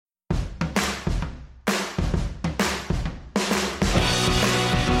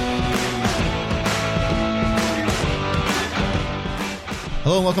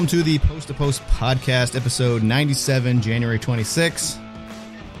Hello and welcome to the Post to Post podcast, episode 97, January 26.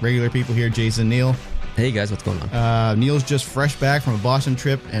 Regular people here, Jason, Neil. Hey guys, what's going on? Neil's just fresh back from a Boston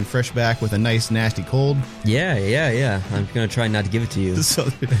trip and fresh back with a nice, nasty cold. Yeah. I'm going to try not to give it to you. So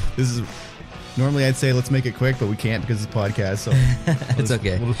this is... Normally I'd say let's make it quick, but we can't because it's a podcast, so... It's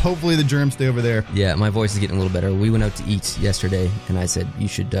okay. Hopefully the germs stay over there. Yeah, my voice is getting a little better. We went out to eat yesterday, and I said, you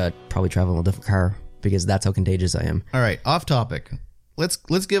should probably travel in a different car, because that's how contagious I am. All right, off topic.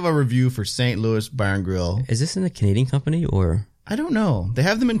 Let's give a review for St. Louis Bar and Grill. Is this in a Canadian company, or...? I don't know. They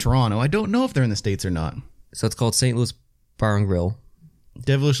have them in Toronto. I don't know if they're in the States or not. So it's called St. Louis Bar and Grill.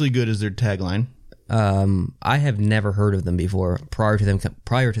 Devilishly good is their tagline. I have never heard of them before, prior to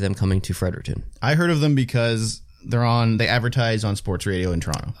them coming to Fredericton. I heard of them because they advertise on sports radio in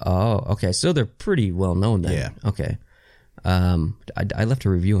Toronto. Oh, okay. So they're pretty well known then. Yeah. Okay. I left a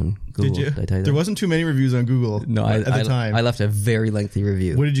review on Google. Did you? Did I tell you that? There wasn't too many reviews on Google at the time. I left a very lengthy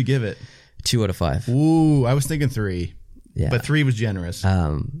review. What did you give it? 2 out of 5. Ooh, I was thinking 3. Yeah. But 3 was generous.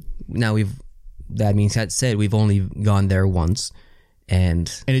 Now that means that said, we've only gone there once,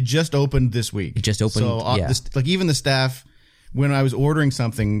 and it just opened this week. It just opened. So yeah. Even the staff, when I was ordering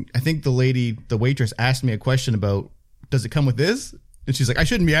something, I think the waitress asked me a question about, does it come with this? And she's like, I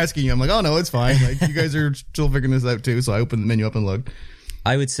shouldn't be asking you. I'm like, oh no, it's fine. Like, you guys are still figuring this out too. So I opened the menu up and looked.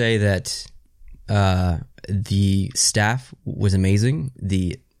 I would say that the staff was amazing.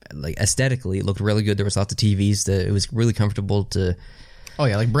 Aesthetically, it looked really good. There was lots of TVs. It was really comfortable to. Oh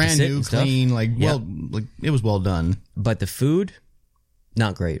yeah, like brand new, clean, it was well done. But the food,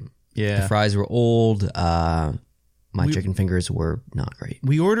 not great. Yeah, the fries were old. My chicken fingers were not great.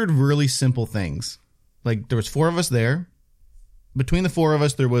 We ordered really simple things. Like, there was 4 of us there. Between the 4 of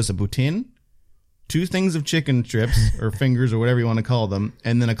us, there was a poutine, 2 things of chicken strips or fingers or whatever you want to call them,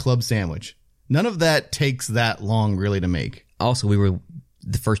 and then a club sandwich. None of that takes that long really to make. Also, we were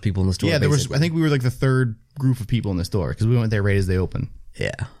the first people in the store. Yeah, I think we were like the 3rd group of people in the store because we went there right as they opened.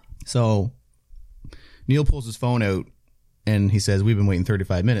 Yeah. So Neil pulls his phone out and he says, we've been waiting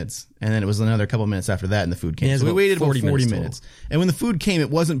 35 minutes. And then it was another couple minutes after that and the food came. Yeah, so we waited about 40 minutes. And when the food came, it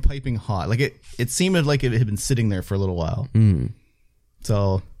wasn't piping hot. Like it seemed like it had been sitting there for a little while.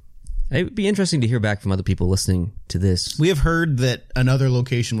 So it would be interesting to hear back from other people listening to this. We have heard that another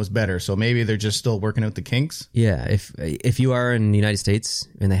location was better. So maybe they're just still working out the kinks. Yeah. If you are in the United States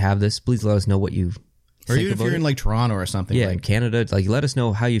and they have this, please let us know what you or even if you're in like Toronto or something. Yeah, in Canada, let us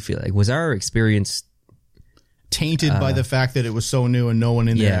know how you feel. Like, was our experience tainted by the fact that it was so new and no one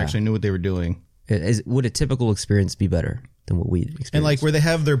in there actually knew what they were doing? Would a typical experience be better than what we experienced? And like where they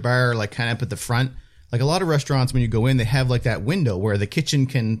have their bar like kind of up at the front, like a lot of restaurants when you go in, they have like that window where the kitchen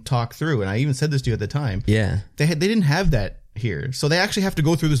can talk through. And I even said this to you at the time. Yeah. They didn't have that here. So they actually have to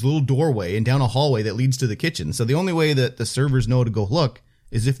go through this little doorway and down a hallway that leads to the kitchen. So the only way that the servers know to go look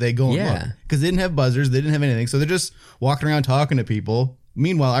is if they go and look. Because they didn't have buzzers, they didn't have anything. So they're just walking around talking to people.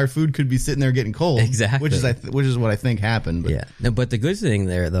 Meanwhile, our food could be sitting there getting cold. Exactly. Which is what I think happened. But. Yeah. No, but the good thing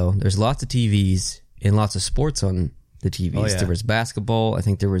there, though, there's lots of TVs and lots of sports on the TVs. Oh, yeah. There was basketball. I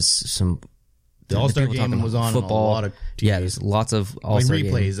think there was some... The All-Star game was on football. A lot of TVs. Yeah, there's lots of All-Star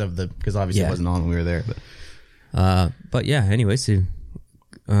replays of because obviously it wasn't on when we were there. But yeah, anyway, so...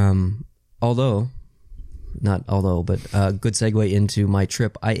 good segue into my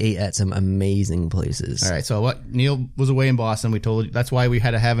trip. I ate at some amazing places. All right, so Neil was away in Boston. We told you that's why we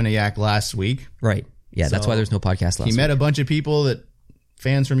had to have an yak last week. Right. Yeah, that's why there's no podcast last week. He met a bunch of people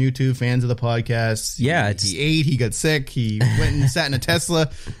fans from YouTube, fans of the podcast. Yeah, he ate. He got sick. He went and sat in a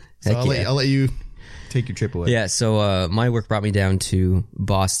Tesla. So I'll let you take your trip away. Yeah. So my work brought me down to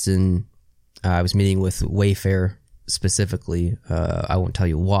Boston. I was meeting with Wayfair specifically. I won't tell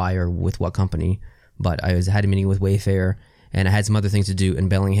you why or with what company. But I had a meeting with Wayfair, and I had some other things to do in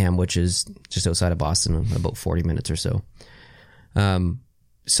Bellingham, which is just outside of Boston, about 40 minutes or so.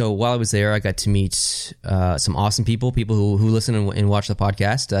 So while I was there, I got to meet some awesome people who listen and watch the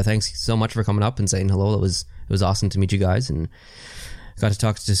podcast. Thanks so much for coming up and saying hello. It was awesome to meet you guys, and got to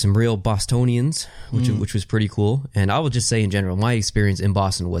talk to some real Bostonians, which was pretty cool. And I will just say in general, my experience in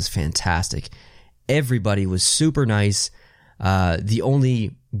Boston was fantastic. Everybody was super nice. The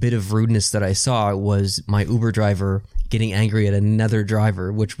only bit of rudeness that I saw was my Uber driver getting angry at another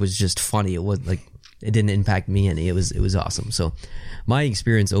driver, which was just funny. It was like, it didn't impact me any. It was awesome. So my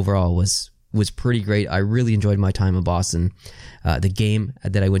experience overall was pretty great. I really enjoyed my time in Boston. The game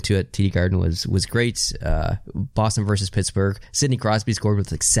that I went to at TD Garden was great. Boston versus Pittsburgh. Sidney Crosby scored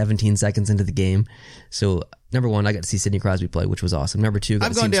with like 17 seconds into the game. So number 1, I got to see Sidney Crosby play, which was awesome. Number 2, got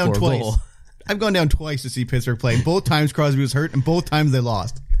to see him score a goal. I've gone down twice to see Pittsburgh play. Both times Crosby was hurt, and both times they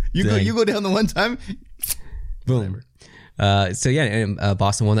lost. You go down the one time, boom. So yeah, and,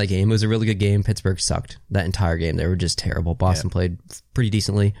 Boston won that game. It was a really good game. Pittsburgh sucked that entire game. They were just terrible. Boston played pretty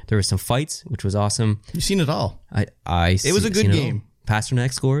decently. There were some fights, which was awesome. You've seen it all. It was a good game.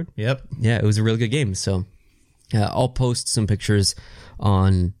 Pasternak scored. Yep. Yeah, it was a really good game. So I'll post some pictures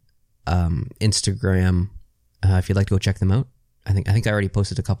on Instagram if you'd like to go check them out. I think I already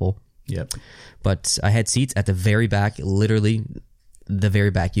posted a couple. Yep. But I had seats at the very back, literally the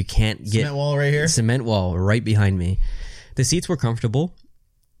very back. You can't get cement wall right here. Cement wall right behind me. The seats were comfortable,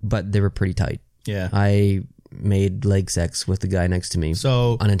 but they were pretty tight. Yeah. I made leg sex with the guy next to me.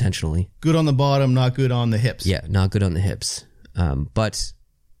 So unintentionally. Good on the bottom, not good on the hips. Yeah, not good on the hips. But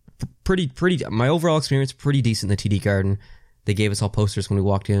pretty. My overall experience pretty decent in the TD Garden. They gave us all posters when we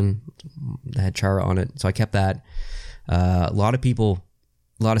walked in. They had Chara on it, so I kept that. A lot of people,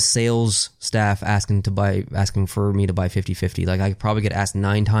 a lot of sales staff asking for me to buy 50/50. Like I could probably get asked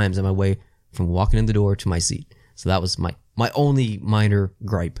 9 times on my way from walking in the door to my seat. So that was my only minor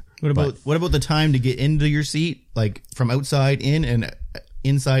gripe. What about the time to get into your seat, like from outside in and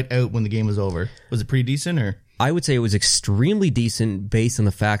inside out when the game was over? Was it pretty decent, or? I would say it was extremely decent based on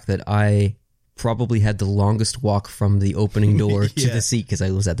the fact that I probably had the longest walk from the opening door to the seat because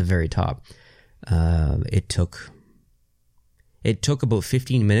I was at the very top. It took about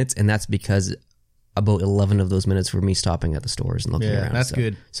 15 minutes, and that's because about 11 of those minutes were me stopping at the stores and looking around. Yeah, that's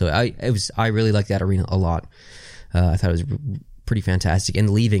good. So I really liked that arena a lot. I thought it was pretty fantastic, and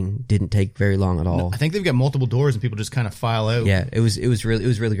leaving didn't take very long at all. No, I think they've got multiple doors and people just kind of file out. Yeah, it was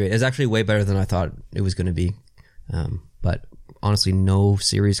really great. It was actually way better than I thought it was going to be. But honestly, no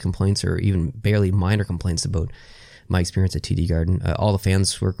serious complaints or even barely minor complaints about my experience at TD Garden. All the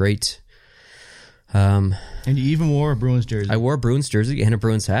fans were great. And you even wore a Bruins jersey. I wore a Bruins jersey and a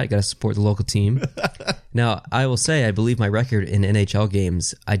Bruins hat. Got to support the local team. Now, I will say, I believe my record in NHL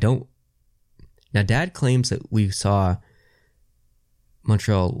games, Now, Dad claims that we saw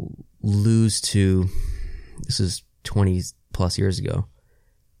Montreal lose to, this is 20 plus years ago,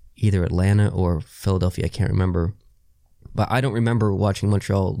 either Atlanta or Philadelphia. I can't remember. But I don't remember watching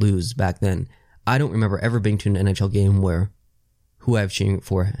Montreal lose back then. I don't remember ever being to an NHL game where who I've cheering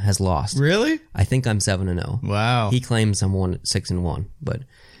for has lost. Really? I think I'm 7-0. Wow. He claims I'm 6-1, but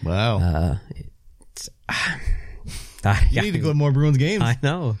wow. You need to go to more Bruins games. I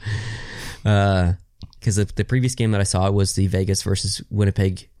know. Because the previous game that I saw was the Vegas versus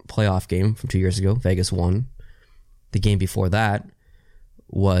Winnipeg playoff game from 2 years ago. Vegas won. The game before that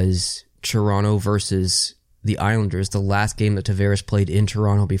was Toronto versus the Islanders, the last game that Tavares played in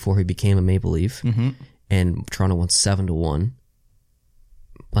Toronto before he became a Maple Leaf. Mm-hmm. And Toronto won 7-1.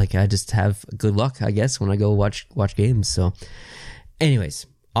 Like, I just have good luck, I guess, when I go watch games. So, anyways,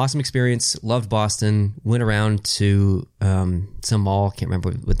 awesome experience. Loved Boston. Went around to some mall. Can't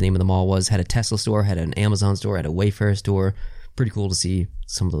remember what the name of the mall was. Had a Tesla store. Had an Amazon store. Had a Wayfair store. Pretty cool to see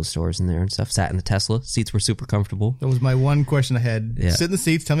some of those stores in there and stuff. Sat in the Tesla. Seats were super comfortable. That was my one question I had. Yeah. Sit in the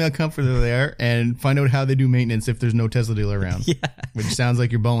seats. Tell me how comfortable they are, and find out how they do maintenance if there's no Tesla dealer around. Yeah. Which sounds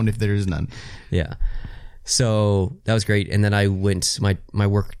like you're boned if there is none. Yeah. So that was great. And then I went, my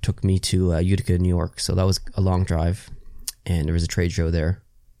work took me to Utica, New York. So that was a long drive, and there was a trade show there.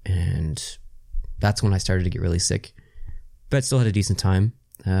 And that's when I started to get really sick, but still had a decent time.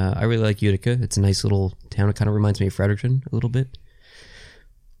 I really like Utica. It's a nice little town. It kind of reminds me of Fredericton a little bit.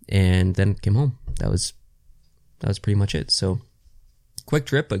 And then came home. That was pretty much it. So quick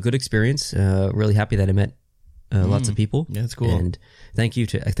trip, but good experience. Really happy that I met lots of people. Yeah, that's cool. And thank you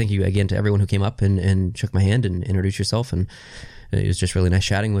again to everyone who came up and shook my hand and introduced yourself. And it was just really nice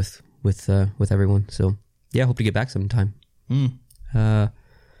chatting with everyone. So yeah, I hope to get back sometime. And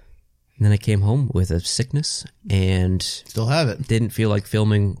then I came home with a sickness and still have it. Didn't feel like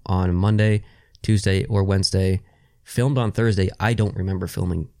filming on Monday, Tuesday, or Wednesday. Filmed on Thursday. I don't remember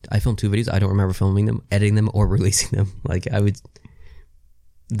filming. I filmed 2 videos. I don't remember filming them, editing them, or releasing them. Like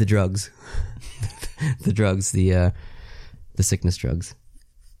the drugs, the sickness drugs.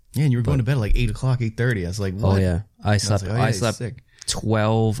 Yeah, and you were going to bed at like 8 o'clock, 8:30. I was like, what? Oh yeah, I slept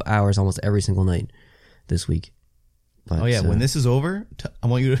 12 hours almost every single night this week. But, when this is over, I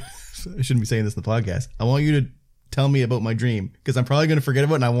want you to, I shouldn't be saying this in the podcast. I want you to tell me about my dream, because I'm probably going to forget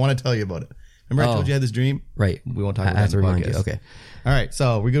about it and I want to tell you about it. Remember I told you I had this dream? Right. We won't talk about that in the podcast. Okay. All right.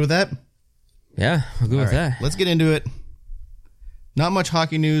 So we good with that? Yeah, we're good with that. Let's get into it. Not much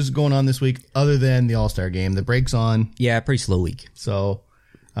hockey news going on this week other than the All-Star game. The break's on. Yeah, pretty slow week. So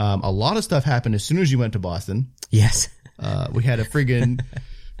a lot of stuff happened as soon as you went to Boston. Yes. We had a friggin'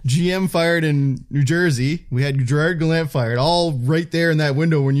 GM fired in New Jersey. We had Gerard Gallant fired, all right there in that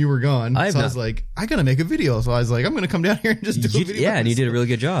window when you were gone. I was like, I got to make a video. So I was like, I'm going to come down here and just do a video. Yeah, and you did a really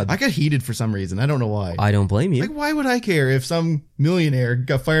good job. I got heated for some reason. I don't know why. I don't blame you. Like, why would I care if some millionaire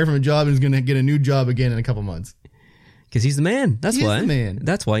got fired from a job and is going to get a new job again in a couple months? Because he's the man. That's why. He's the man.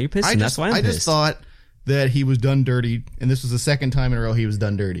 That's why you're pissed. That's why I'm pissed. I just thought that he was done dirty, and this was the second time in a row he was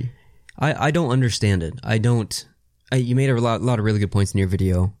done dirty. I don't understand it. You made a lot of really good points in your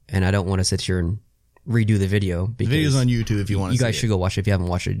video, and I don't want to sit here and redo the video. The video's on YouTube if you want to see it. You guys should go watch it if you haven't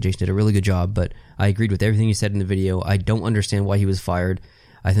watched it. Jason did a really good job, but I agreed with everything you said in the video. I don't understand why he was fired.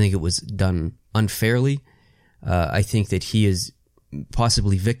 I think it was done unfairly. I think that he is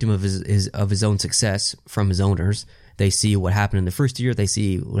possibly victim of his own success from his owners. They see what happened in the first year. They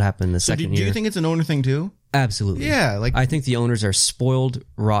see what happened in the second year. Do you think it's an owner thing too? Absolutely. Yeah. I think the owners are spoiled,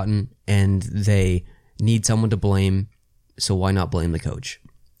 rotten, and they need someone to blame, so why not blame the coach?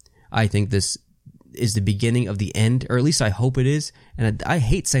 I think this is the beginning of the end, or at least I hope it is. And I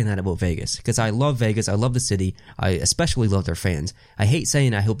hate saying that about Vegas, because I love Vegas, I love the city, I especially love their fans. I hate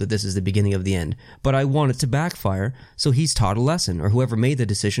saying I hope that this is the beginning of the end, but I want it to backfire, so he's taught a lesson, or whoever made the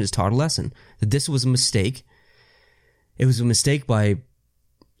decision has taught a lesson, that this was a mistake. It was a mistake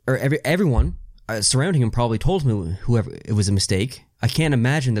everyone surrounding him probably told him whoever it was a mistake. I can't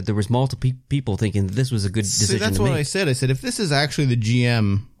imagine that there was multiple people thinking that this was a good decision to make. That's what I said. I said, if this is actually the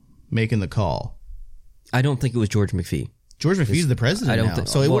GM making the call. I don't think it was George McPhee. George McPhee's the president now,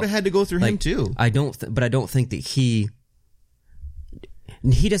 so it would have had to go through him too. But I don't think that he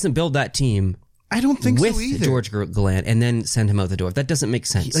doesn't build that team. I don't think with so either. George Gallant and then send him out the door. That doesn't make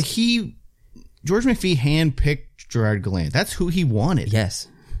sense. George McPhee handpicked Gerard Gallant. That's who he wanted. Yes.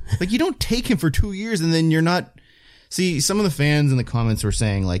 You don't take him for 2 years and then you're not. See, some of the fans in the comments were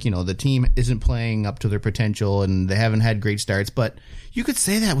saying, the team isn't playing up to their potential and they haven't had great starts. But you could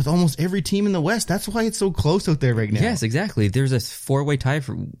say that with almost every team in the West. That's why it's so close out there right now. Yes, exactly. There's a 4-way tie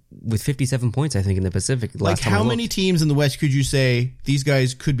with 57 points, I think, in the Pacific. How many teams in the West could you say these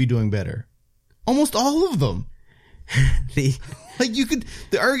guys could be doing better? Almost all of them. The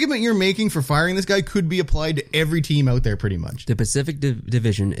argument you're making for firing this guy could be applied to every team out there pretty much. The Pacific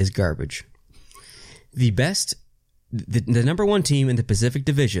Division is garbage. The number one team in the Pacific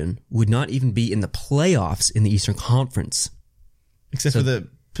Division would not even be in the playoffs in the Eastern Conference. Except for the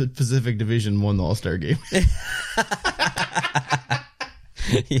Pacific Division won the All-Star game.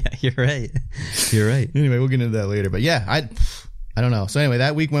 Yeah, you're right. You're right. Anyway, we'll get into that later. But yeah, I don't know. So anyway,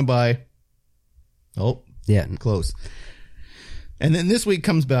 that week went by. Oh, yeah, close. And then this week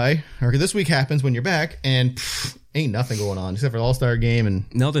comes by, or this week happens when you're back, and ain't nothing going on except for the All-Star game. And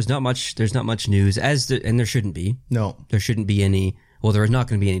no, there's not much news, and there shouldn't be. No, there shouldn't be any. Well, there is not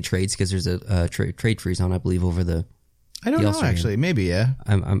going to be any trades because there's a trade freeze on, I believe, over the. I don't know actually. Game. Maybe yeah.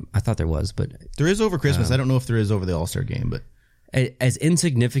 I thought there was, but there is over Christmas. I don't know if there is over the All-Star game, but as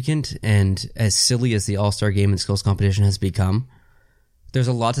insignificant and as silly as the All-Star game and skills competition has become, there's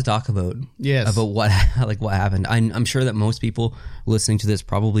a lot to talk about. Yes. About what happened. I'm sure that most people listening to this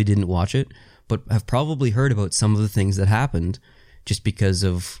probably didn't watch it, but have probably heard about some of the things that happened just because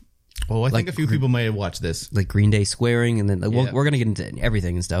of. Well, I think a few people might have watched this, like Green Day swearing, and then we're going to get into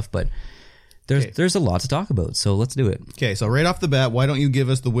everything and stuff, but there's a lot to talk about, so let's do it. Okay, so right off the bat, why don't you give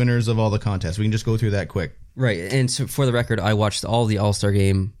us the winners of all the contests? We can just go through that quick. Right, and so for the record, I watched all the All-Star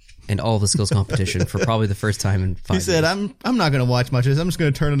game and all the skills competition for probably the first time in 5 years. He said, I'm not going to watch much of this. I'm just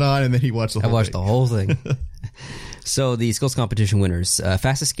going to turn it on, and then he watched the whole thing. I watched the whole thing. So the skills competition winners.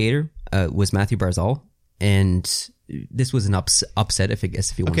 Fastest skater was Matthew Barzal, and this was an upset, if you want to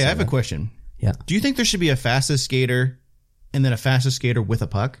say Okay, I have a question. Yeah. Do you think there should be a fastest skater and then a fastest skater with a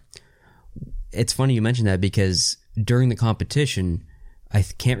puck? It's funny you mentioned that because during the competition, I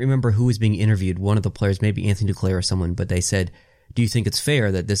can't remember who was being interviewed. One of the players, maybe Anthony Duclair or someone, but they said, do you think it's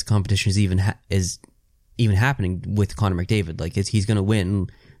fair that this competition is even happening with Connor McDavid? Like, he's going to win,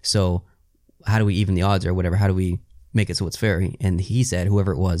 so how do we even the odds or whatever? How do we make it so it's fair? And he said,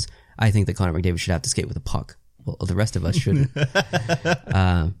 whoever it was, I think that Connor McDavid should have to skate with a puck. Well, the rest of us shouldn't.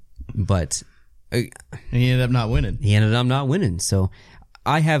 But and he ended up not winning. So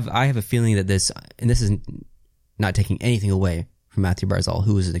I have a feeling that this is not taking anything away from Matthew Barzal,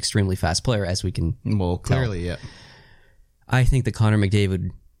 who is an extremely fast player, as we can clearly, tell. Yeah. I think that Connor McDavid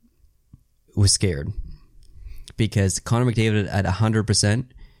was scared because Connor McDavid at 100%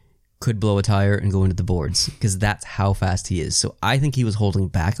 could blow a tire and go into the boards because that's how fast he is. So I think he was holding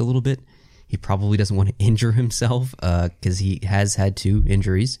back a little bit. He probably doesn't want to injure himself because he has had 2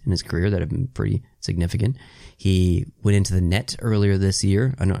 injuries in his career that have been pretty significant. He went into the net earlier this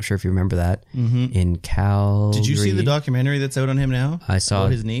year. I'm not sure if you remember that. In Calgary. Did you see the documentary that's out on him now? I saw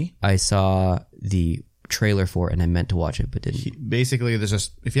his knee. I saw the trailer for it, and I meant to watch it, but didn't. Basically,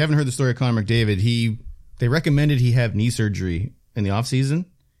 if you haven't heard the story of Connor McDavid, they recommended he have knee surgery in the off season,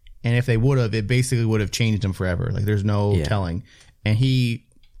 and if they would have, it basically would have changed him forever. Like there's no telling, and he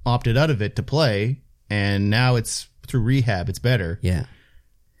opted out of it to play, and now it's through rehab. It's better. Yeah.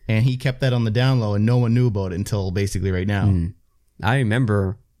 And he kept that on the down low, and no one knew about it until basically right now. I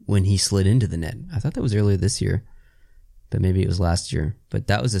remember when he slid into the net. I thought that was earlier this year, but maybe it was last year. But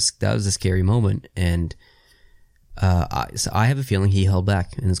that was a scary moment, and so I have a feeling he held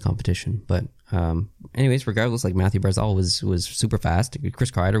back in this competition. But anyways, regardless, like Matthew Barzal was super fast.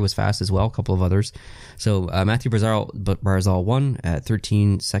 Chris Kreider was fast as well. A couple of others. So Matthew Barzal won at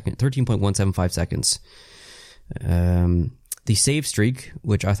 13.175 seconds. The save streak,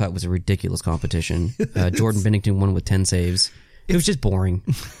 which I thought was a ridiculous competition. Jordan Binnington won with 10 saves. It was just boring.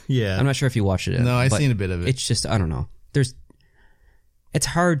 Yeah. I'm not sure if you watched it. No, I've seen a bit of it. It's just, I don't know. It's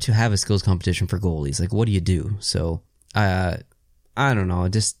hard to have a skills competition for goalies. Like, what do you do? So, I don't know. It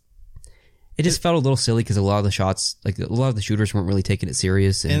just felt a little silly because a lot of the shots, like a lot of the shooters weren't really taking it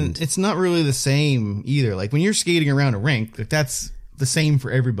serious. And it's not really the same either. Like when you're skating around a rink, like that's the same for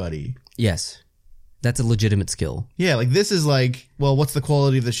everybody. Yes. That's a legitimate skill. Yeah, like this is like, well, what's the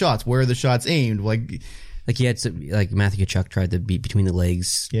quality of the shots? Where are the shots aimed? Like he had some, like Matthew Tkachuk tried to beat between the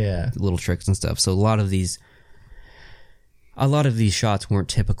legs, little tricks and stuff. So a lot of these shots weren't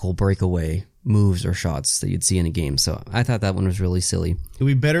typical breakaway moves or shots that you'd see in a game. So I thought that one was really silly. It would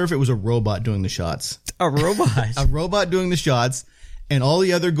be better if it was a robot doing the shots. A robot? A robot doing the shots, and all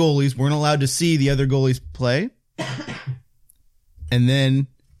the other goalies weren't allowed to see the other goalies play. And then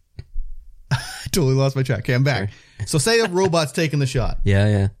totally lost my track. Okay, I'm back. So say a robot's taking the shot.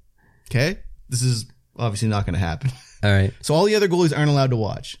 Yeah. Okay? This is obviously not going to happen. All right. So all the other goalies aren't allowed to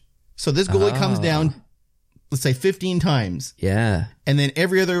watch. So this goalie comes down, let's say 15 times. Yeah. And then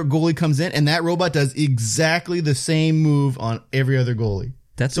every other goalie comes in, and that robot does exactly the same move on every other goalie.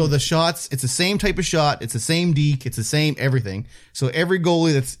 So the shots, it's the same type of shot, it's the same deke, it's the same everything. So every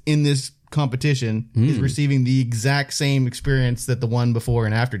goalie that's in this competition is receiving the exact same experience that the one before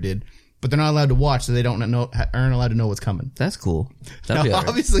and after did. But they're not allowed to watch, so they aren't allowed to know what's coming. That's cool. Now,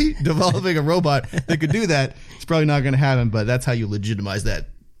 obviously, developing a robot that could do that, it's probably not going to happen, but that's how you legitimize that.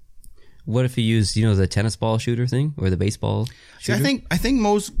 What if you used, the tennis ball shooter thing or the baseball shooter? See, I think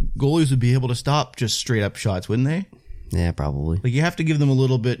most goalies would be able to stop just straight up shots, wouldn't they? Yeah, probably. Like you have to give them a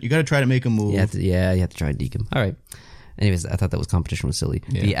little bit. You got to try to make them move. You have to try and deke them. All right. Anyways, I thought that competition was silly.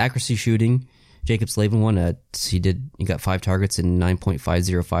 Yeah. The accuracy shooting, Jacob Slavin won. He got 5 targets in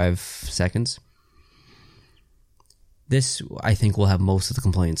 9.505 seconds. This, I think, will have most of the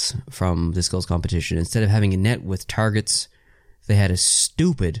complaints from the skills competition. Instead of having a net with targets, they had a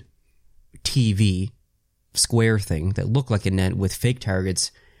stupid TV square thing that looked like a net with fake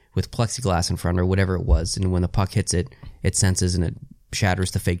targets with plexiglass in front or whatever it was. And when the puck hits it, it senses and it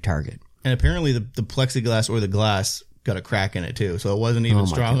shatters the fake target. And apparently the plexiglass or the glass got a crack in it too, so it wasn't even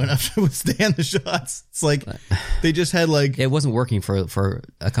strong enough to withstand the shots. It's like they just had it wasn't working for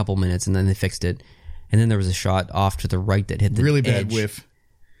a couple minutes, and then they fixed it, and then there was a shot off to the right that hit the really edge, bad whiff,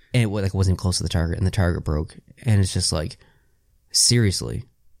 and it wasn't close to the target, and the target broke. And it's just seriously,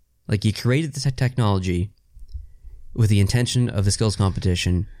 you created the technology with the intention of the skills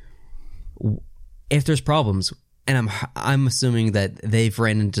competition. If there's problems, and I'm assuming that they've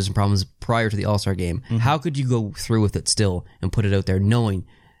ran into some problems prior to the All-Star game, how could you go through with it still and put it out there knowing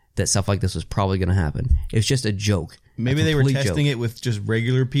that stuff like this was probably going to happen? It was just a joke. Maybe they were testing it with just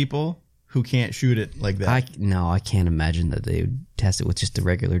regular people who can't shoot it like that. I can't imagine that they would test it with just a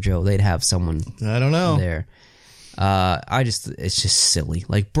regular Joe. They'd have someone I don't know there. It's just silly.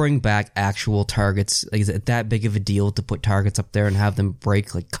 Bring back actual targets. Is it that big of a deal to put targets up there and have them break?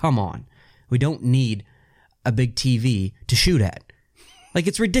 Come on. We don't need a big TV to shoot at.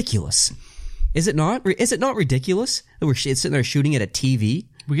 It's ridiculous. Is it not? Is it not ridiculous that we're sitting there shooting at a TV?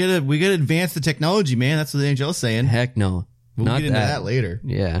 We gotta advance the technology, man. That's what the NHL's saying. Heck no. We'll get into that later.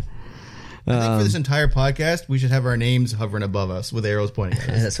 Yeah. I think for this entire podcast, we should have our names hovering above us with arrows pointing at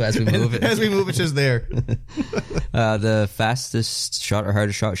us. So as we move it. As we move, it's just there. The fastest shot or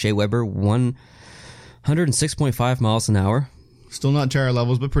hardest shot, Shea Weber, 106.5 miles an hour. Still not Chara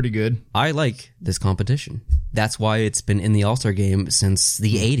levels, but pretty good. I like this competition. That's why it's been in the All-Star game since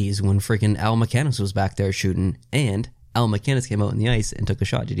the 80s when freaking Al McInnes was back there shooting. And Al McInnes came out on the ice and took a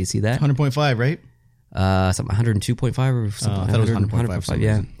shot. Did you see that? 100.5, right? Something 102.5 or something. I thought it was 100.5.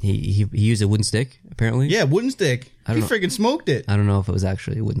 Yeah, he used a wooden stick apparently. Yeah, wooden stick. He freaking smoked it. I don't know if it was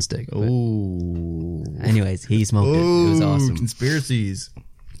actually a wooden stick. Ooh. Anyways, he smoked it. It was awesome. Conspiracies.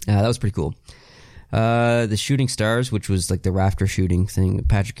 That was pretty cool. The shooting stars, which was like the rafter shooting thing.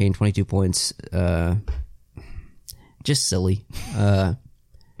 Patrick Kane, 22 points. Just silly. So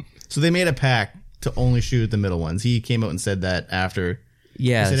they made a pact to only shoot at the middle ones. He came out and said that after.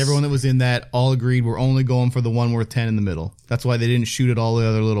 Yeah. He said everyone that was in that all agreed we're only going for the one worth 10 in the middle. That's why they didn't shoot at all the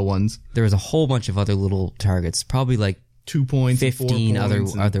other little ones. There was a whole bunch of other little targets, probably like 2 points, 15 4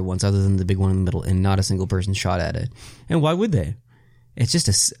 points other ones other than the big one in the middle, and not a single person shot at it. And why would they? It's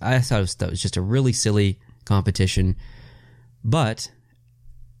just I thought that was just a really silly competition. But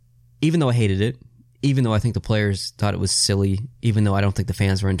even though I hated it, even though I think the players thought it was silly, even though I don't think the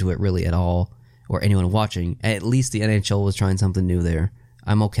fans were into it really at all, or anyone watching, at least the NHL was trying something new there.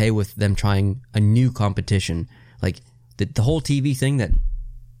 I'm okay with them trying a new competition. Like the whole TV thing that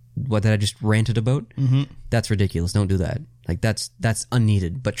I just ranted about, that's ridiculous. Don't do that. Like that's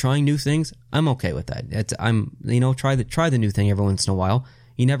unneeded. But trying new things, I'm okay with that. Try the new thing every once in a while.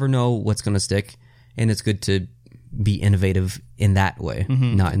 You never know what's going to stick, and it's good to be innovative in that way,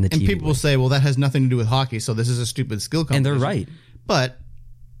 not in the TV And people will say, well, that has nothing to do with hockey, so this is a stupid skill competition. And they're right. But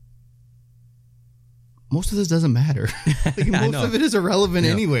most of this doesn't matter. Most of it is irrelevant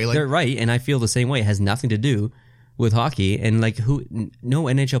anyway. They're right, and I feel the same way. It has nothing to do with hockey, and no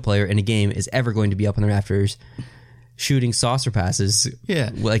NHL player in a game is ever going to be up on the rafters shooting saucer passes. Yeah,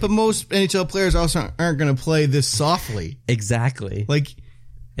 but most NHL players also aren't going to play this softly. Exactly.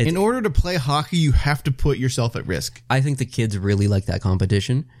 In order to play hockey, you have to put yourself at risk. I think the kids really like that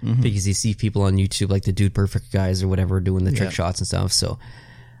competition because you see people on YouTube like the Dude Perfect guys or whatever doing the trick shots and stuff. So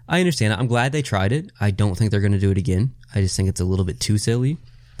I understand. I'm glad they tried it. I don't think they're going to do it again. I just think it's a little bit too silly,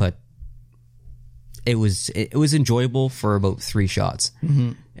 but it was enjoyable for about 3 shots,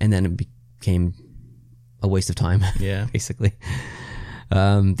 and then it became a waste of time. Yeah, basically.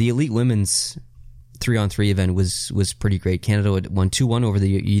 The Elite Women's 3-on-3 event was pretty great. Canada won 2-1 over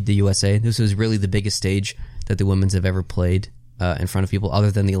the USA. This was really the biggest stage that the women's have ever played in front of people,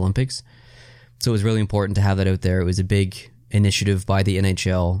 other than the Olympics. So it was really important to have that out there. It was a big initiative by the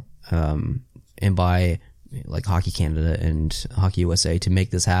NHL and by like Hockey Canada and Hockey USA to make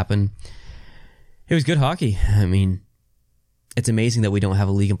this happen. It was good hockey. I mean, it's amazing that we don't have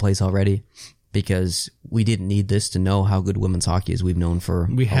a league in place already, because we didn't need this to know how good women's hockey is. We've known for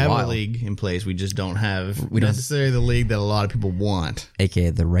we have a while. A league in place. We just don't have necessarily the league that a lot of people want, aka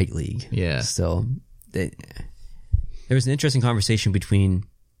the right league. Yeah. So there was an interesting conversation between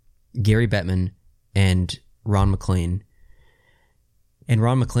Gary Bettman and Ron MacLean. And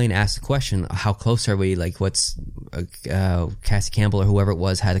Ron MacLean asked the question, how close are we? Like, what's Cassie Campbell or whoever it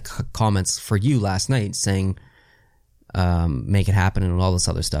was had comments for you last night saying, make it happen and all this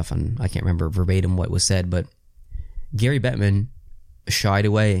other stuff. And I can't remember verbatim what was said, but Gary Bettman shied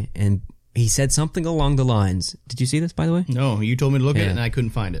away and he said something along the lines. Did you see this, by the way? No, you told me to look at it and I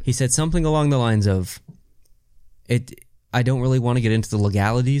couldn't find it. He said something along the lines of, I don't really want to get into the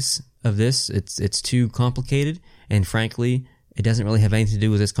legalities of this. It's too complicated. And frankly, it doesn't really have anything to do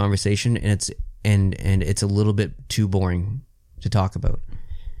with this conversation. And it's a little bit too boring to talk about.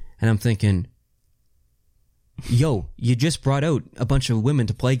 And I'm thinking, yo, you just brought out a bunch of women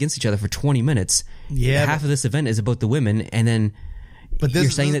to play against each other for 20 minutes. Yeah. Half of this event is about the women, and then you're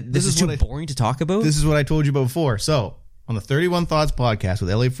saying that this is too boring to talk about? This is what I told you about before. So, on the 31 Thoughts podcast with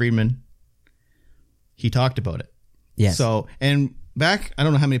Elliot Friedman, he talked about it. Yes. So, and back, I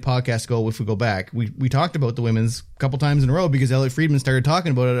don't know how many podcasts ago, if we go back, we talked about the women's a couple times in a row because Elliot Friedman started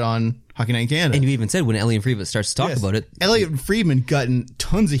talking about it on Hockey Night in Canada. And you even said when Elliot Friedman starts to talk about it. Elliot Friedman gotten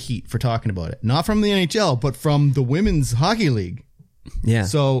tons of heat for talking about it. Not from the NHL, but from the Women's Hockey League. Yeah.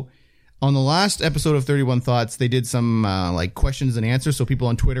 So on the last episode of 31 Thoughts, they did some like questions and answers. So people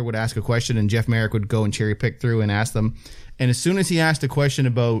on Twitter would ask a question and Jeff Merrick would go and cherry pick through and ask them. And as soon as he asked a question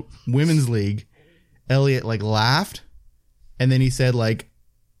about Women's League, Elliot like laughed. And then he said like,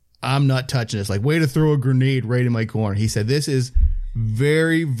 I'm not touching this. Like, way to throw a grenade right in my corner. He said, this is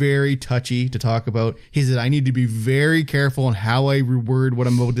very, very touchy to talk about. He said, I need to be very careful on how I reword what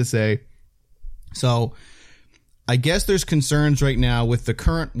I'm about to say. So I guess there's concerns right now with the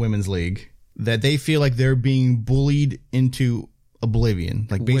current Women's League that they feel like they're being bullied into oblivion.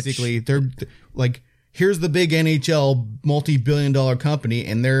 Like basically they're like, here's the big NHL multi-billion-dollar company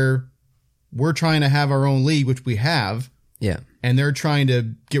and we're trying to have our own league, which we have. Yeah. And they're trying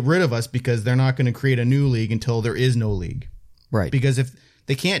to get rid of us because they're not going to create a new league until there is no league. Right. Because if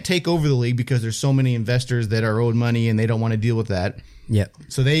they can't take over the league because there's so many investors that are owed money and they don't want to deal with that. Yeah.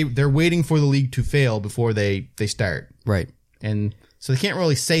 So they're waiting for the league to fail before they start. Right. And so they can't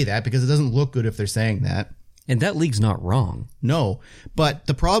really say that because it doesn't look good if they're saying that. And that league's not wrong. No. But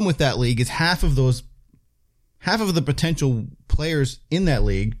the problem with that league is half of the potential players in that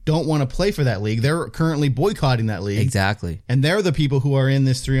league don't want to play for that league. They're currently boycotting that league. Exactly. And they're the people who are in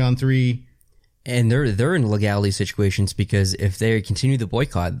this 3-on-3. And they're in legality situations because if they continue the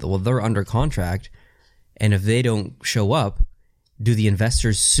boycott, well, they're under contract. And if they don't show up, do the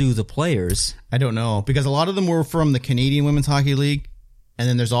investors sue the players? I don't know. Because a lot of them were from the Canadian Women's Hockey League. And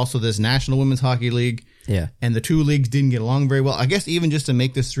then there's also this National Women's Hockey League. Yeah. And the two leagues didn't get along very well. I guess even just to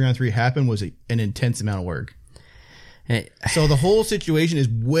make this 3-on-3 happen was an intense amount of work. So the whole situation is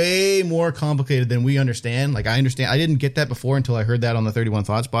way more complicated than we understand. Like, I understand. I didn't get that before until I heard that on the 31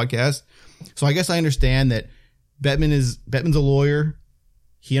 Thoughts podcast. So I guess I understand that Bettman's a lawyer.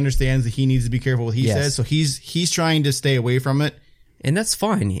 He understands that he needs to be careful what he says. So he's trying to stay away from it. And that's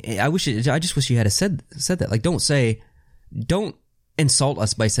fine. I just wish you had said that. Like, don't insult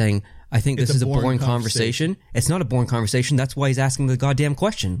us by saying, I think this is a boring conversation. It's not a boring conversation. That's why he's asking the goddamn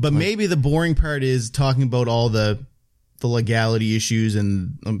question. But maybe the boring part is talking about all the legality issues,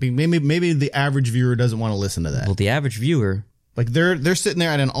 and maybe the average viewer doesn't want to listen to that. Well, the average viewer, like they're sitting there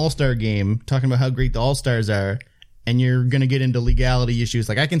at an All-Star game talking about how great the All-Stars are, and you're going to get into legality issues.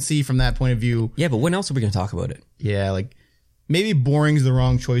 Like, I can see from that point of view. Yeah, but when else are we going to talk about it? Yeah, like maybe boring is the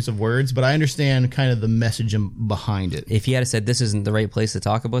wrong choice of words, but I understand kind of the message behind it. If he had said this isn't the right place to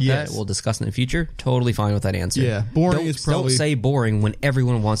talk about that, we'll discuss it in the future. Totally fine with that answer. Yeah, boring is probably... Don't say boring when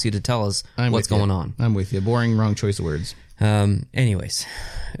everyone wants you to tell us what's going on. I'm with you. Boring, wrong choice of words. Anyways,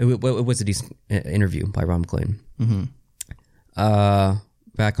 it was a decent interview by Ron MacLean. Mm-hmm.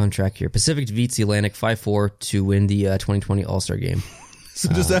 Back on track here. Pacific beats the Atlantic 5-4 to win the 2020 All-Star Game. So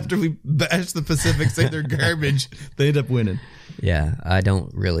just after we bash the Pacific, say they're garbage, they end up winning. Yeah, I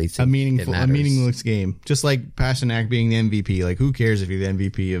don't really think a meaningless game. Just like Pasternak being the MVP. Like, who cares if you're the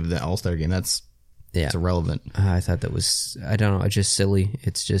MVP of the All-Star Game? It's irrelevant. I thought that was, I don't know, it's just silly.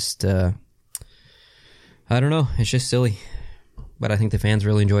 It's just, I don't know. It's just silly. But I think the fans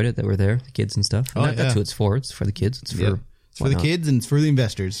really enjoyed it that were there, the kids and stuff. And that's who it's for. It's for the kids. It's for, it's for the kids and it's for the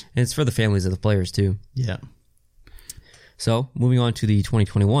investors. And it's for the families of the players, too. Yeah. So, moving on to the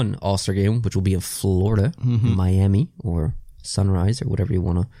 2021 All-Star Game, which will be in Florida, Miami, or Sunrise, or whatever you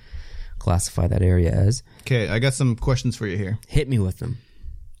want to classify that area as. Okay, I got some questions for you here. Hit me with them.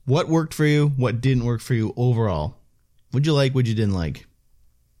 What worked for you? What didn't work for you overall? What'd you like? What'd you didn't like?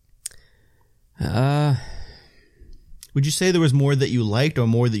 Would you say there was more that you liked or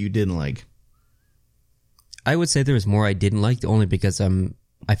more that you didn't like? I would say there was more I didn't like, only because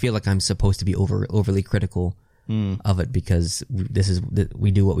I feel like I'm supposed to be overly critical of it, because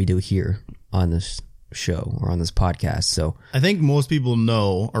we do what we do here on this show or on this podcast. So I think most people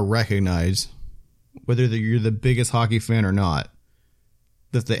know or recognize, whether you're the biggest hockey fan or not,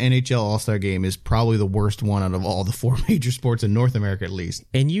 that the NHL All-Star Game is probably the worst one out of all the four major sports in North America, at least.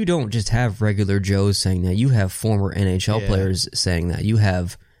 And you don't just have regular Joes saying that. You have former NHL players saying that. You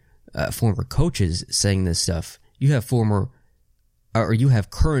have former coaches saying this stuff. You have you have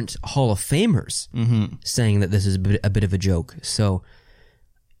current Hall of Famers saying that this is a bit of a joke. So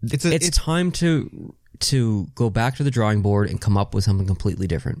it's time to go back to the drawing board and come up with something completely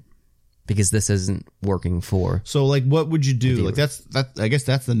different, because this isn't working for. So, like, what would you do? Like, I guess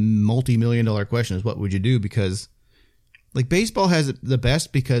that's the multi-million-dollar question, is what would you do? Because, like, baseball has it the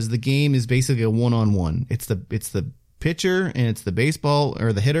best because the game is basically a one-on-one. It's the pitcher and it's the baseball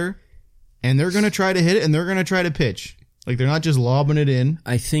or the hitter, and they're going to try to hit it and they're going to try to pitch. Like, they're not just lobbing it in.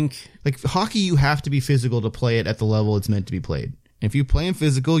 I think, like, hockey, you have to be physical to play it at the level it's meant to be played. And if you play in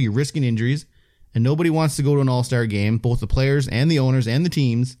physical, you're risking injuries, and nobody wants to go to an all-star game, both the players and the owners and the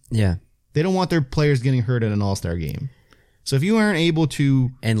teams. Yeah. They don't want their players getting hurt at an all-star game. So if you aren't able to...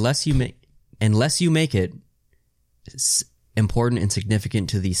 Unless you make it important and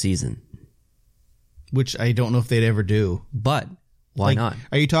significant to the season. Which I don't know if they'd ever do. But why not?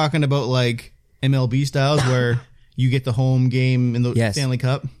 Are you talking about, like, MLB styles where you get the home game in the Stanley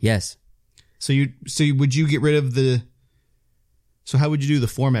Cup? Yes. So would you get rid of the... So how would you do the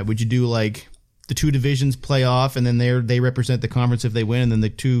format? Would you do, like, the two divisions play off, and then they represent the conference if they win, and then the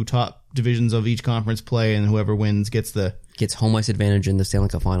two top divisions of each conference play, and whoever wins gets home ice advantage in the Stanley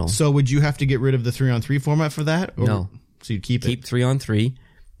Cup final? So would you have to get rid of the 3-on-3 format for that? Or, no. So you'd keep 3-on-3.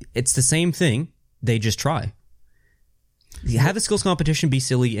 It's the same thing. They just try. Have the skills competition be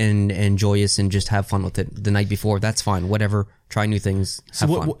silly and joyous and just have fun with it the night before. That's fine. Whatever. Try new things. Have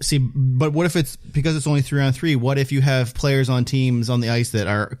fun. But what if it's because it's only 3-on-3? What if you have players on teams on the ice that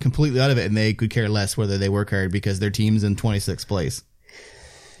are completely out of it and they could care less whether they work hard because their team's in 26th place?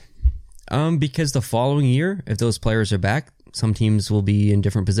 Because the following year, if those players are back, some teams will be in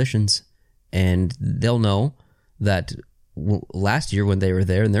different positions, and they'll know that last year when they were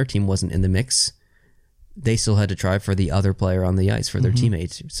there and their team wasn't in the mix, they still had to try for the other player on the ice for their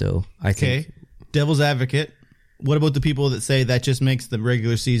teammates. So I think, devil's advocate. What about the people that say that just makes the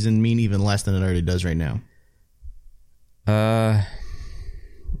regular season mean even less than it already does right now? I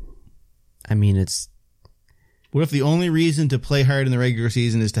mean, it's. What if the only reason to play hard in the regular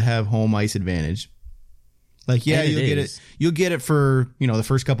season is to have home ice advantage? Like, yeah, you'll get it for, the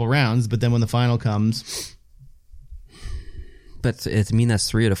first couple rounds, but then when the final comes. But that's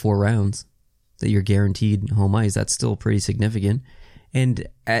 3 out of 4 rounds that you're guaranteed home ice. That's still pretty significant. And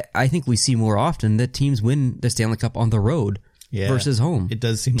I think we see more often that teams win the Stanley Cup on the road versus home. It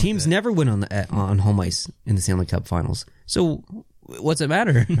does seem teams like never win on home ice in the Stanley Cup finals. So what's it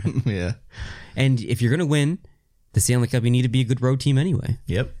matter? Yeah. And if you're going to win the Stanley Cup, you need to be a good road team anyway.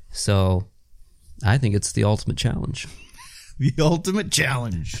 Yep. So I think it's the ultimate challenge. The ultimate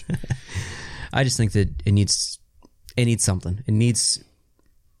challenge. I just think that it needs something. It needs.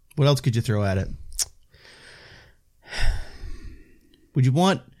 What else could you throw at it? Would you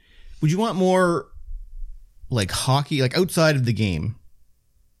want more like hockey, like outside of the game?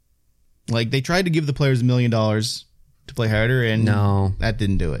 Like they tried to give the players $1 million to play harder, and no, that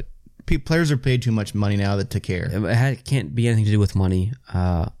didn't do it. Players are paid too much money now to care. It can't be anything to do with money.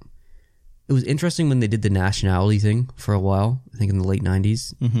 It was interesting when they did the nationality thing for a while, I think in the late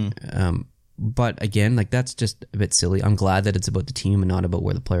 90s. Mm-hmm. But again, like that's just a bit silly. I'm glad that it's about the team and not about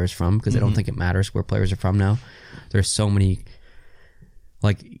where the player's from, because I don't think it matters where players are from now. There's so many,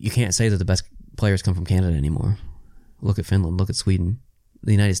 like you can't say that the best players come from Canada anymore. Look at Finland, look at Sweden.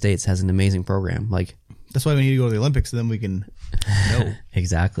 The United States has an amazing program. Like that's why we need to go to the Olympics, so then we can know.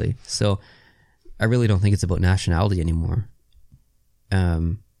 Exactly. So I really don't think it's about nationality anymore.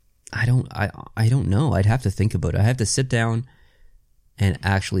 I don't know. I'd have to think about it. I have to sit down and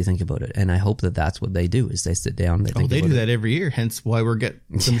actually think about it. And I hope that that's what they do, is they sit down. They do that every year. Hence why we're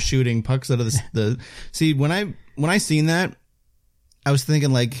getting some shooting pucks out of the. See, when I seen that, I was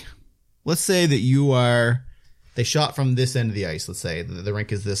thinking like, let's say that they shot from this end of the ice. Let's say the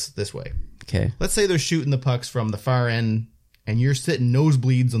rink is this way. Okay. Let's say they're shooting the pucks from the far end and you're sitting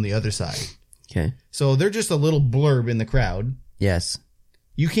nosebleeds on the other side. Okay. So they're just a little blurb in the crowd. Yes.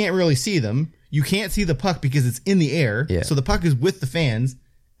 You can't really see them. You can't see the puck because it's in the air. Yeah. So the puck is with the fans.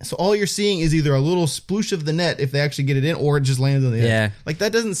 So all you're seeing is either a little sploosh of the net if they actually get it in, or it just lands on the edge. Like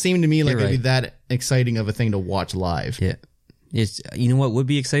that doesn't seem to me like it'd be that exciting of a thing to watch live. Yeah. You know what would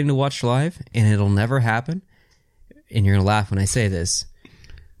be exciting to watch live? And it'll never happen. And you're going to laugh when I say this,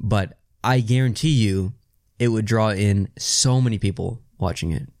 but I guarantee you it would draw in so many people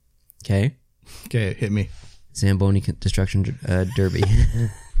watching it. Okay? Okay, hit me. Zamboni Destruction Derby.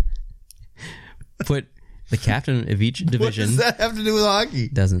 Put the captain of each division. What does that have to do with hockey?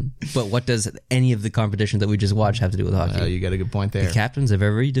 Doesn't. But what does any of the competition that we just watched have to do with hockey? You got a good point there. The captains of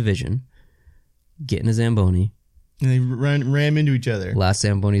every division get in a Zamboni. And they ram into each other. Last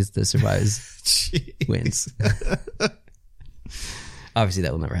Zamboni that survives wins. Obviously,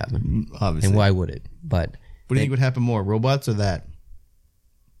 that will never happen. Obviously. And why would it? But what do you think would happen more, robots or that?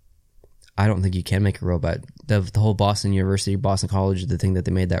 I don't think you can make a robot. The whole Boston University, Boston College, the thing that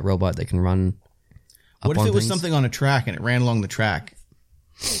they made that robot that can run. What if it was something on a track and it ran along the track?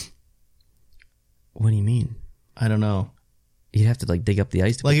 What do you mean? I don't know. You'd have to like dig up the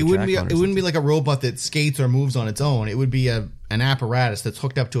ice to like put it the wouldn't track be. on It wouldn't be like a robot that skates or moves on its own. It would be an apparatus that's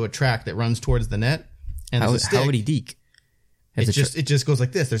hooked up to a track that runs towards the net. And how would he deke? It just goes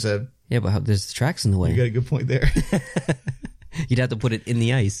like this. There's there's the tracks in the way. You got a good point there. You'd have to put it in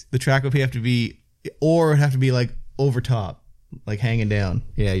the ice. The track would have to be, or it'd have to be like over top, like hanging down.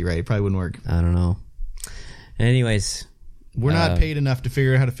 Yeah, you're right. It probably wouldn't work. I don't know. Anyways, we're not paid enough to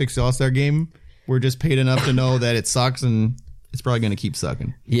figure out how to fix the All-Star game. We're just paid enough to know that it sucks and it's probably going to keep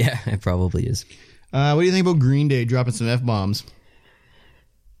sucking. Yeah, it probably is. What do you think about Green Day dropping some F-bombs?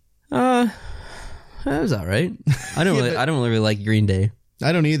 That was all right. I don't really like Green Day.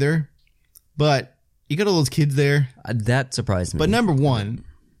 I don't either. But you got all those kids there. That surprised me. But number one,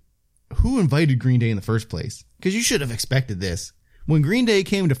 who invited Green Day in the first place? Because you should have expected this. When Green Day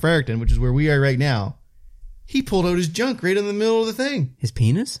came to Fredericton, which is where we are right now, he pulled out his junk right in the middle of the thing. His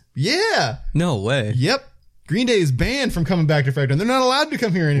penis? Yeah. No way. Yep. Green Day is banned from coming back to Fredericton. They're not allowed to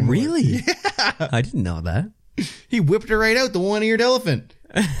come here anymore. Really? Yeah. I didn't know that. He whipped her right out, the one-eared elephant.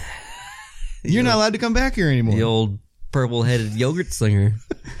 You're not allowed to come back here anymore. The old purple-headed yogurt slinger.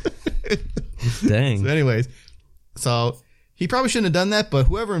 Dang. So anyways, he probably shouldn't have done that, but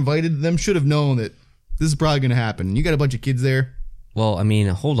whoever invited them should have known that this is probably going to happen. You got a bunch of kids there. Well, I mean,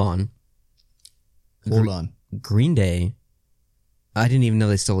 hold on. Green Day, I didn't even know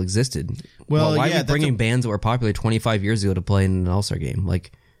they still existed. Well, why are we bringing bands that were popular 25 years ago to play in an All-Star game?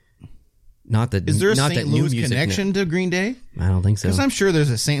 Like, is there a St. Louis connection to Green Day? I don't think so. Because I'm sure there's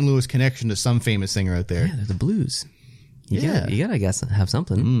a St. Louis connection to some famous singer out there. Yeah, they're the Blues. You gotta, I guess, have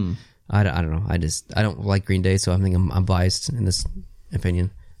something. I don't know. I don't like Green Day, so I think I'm biased in this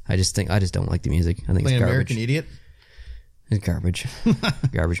opinion. I just don't like the music. I think it's garbage. American Idiot? It's garbage.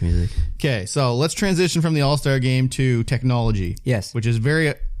 Garbage music. Okay, so let's transition from the All-Star game to technology. Yes. Which is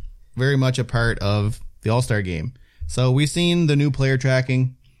very, very much a part of the All-Star game. So we've seen the new player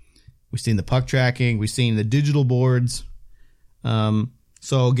tracking. We've seen the puck tracking. We've seen the digital boards.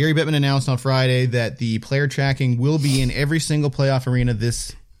 So Gary Bettman announced on Friday that the player tracking will be in every single playoff arena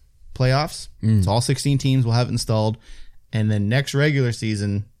this playoffs. So all 16 teams will have it installed. And then next regular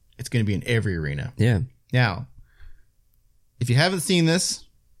season, it's going to be in every arena. Yeah. Now, if you haven't seen this,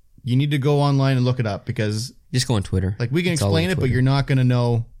 you need to go online and look it up because... Just go on Twitter. Like, we can explain it, but you're not going to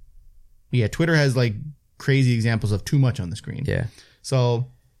know... Yeah, Twitter has, like, crazy examples of too much on the screen. Yeah.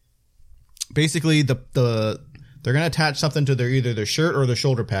 So, basically, they're going to attach something to either their shirt or their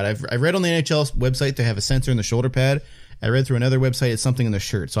shoulder pad. I read on the NHL website they have a sensor in the shoulder pad. I read through another website it's something in the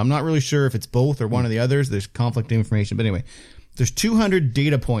shirt. So, I'm not really sure if it's both or one or the others. There's conflicting information. But anyway, there's 200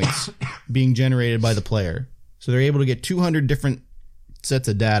 data points being generated by the player. So they're able to get 200 different sets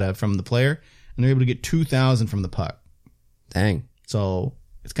of data from the player, and they're able to get 2,000 from the puck. Dang. So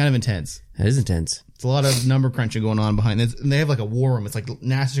it's kind of intense. That is intense. It's a lot of number crunching going on behind this. And they have like a war room. It's like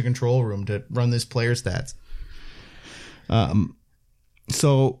NASA control room to run this player stats.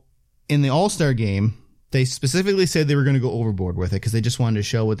 So in the All-Star game, they specifically said they were going to go overboard with it because they just wanted to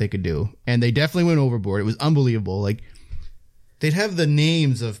show what they could do. And they definitely went overboard. It was unbelievable. Like, they'd have the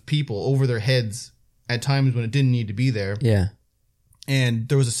names of people over their heads at times when it didn't need to be there. Yeah. And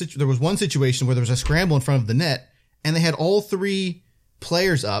there was one situation where there was a scramble in front of the net, and they had all three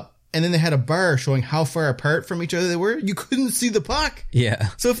players up, and then they had a bar showing how far apart from each other they were. You couldn't see the puck. Yeah.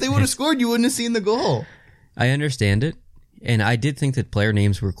 So if they would have scored, you wouldn't have seen the goal. I understand it, and I did think that player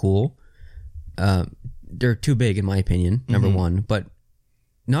names were cool. They're too big, in my opinion, number one, but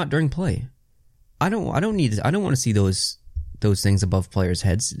not during play. I don't want to see those things above players'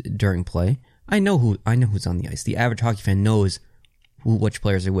 heads during play. I know who's on the ice. The average hockey fan knows which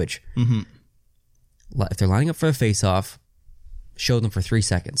players are which. Mm-hmm. If they're lining up for a face-off, show them for 3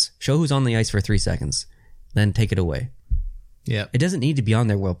 seconds. Show who's on the ice for 3 seconds, then take it away. Yeah, it doesn't need to be on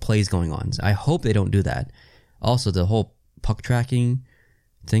there while play's going on. I hope they don't do that. Also, the whole puck tracking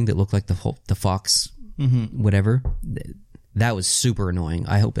thing that looked like the Fox whatever, that was super annoying.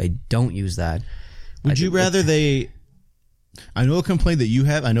 I hope they don't use that. Would you rather they... I know a complaint that you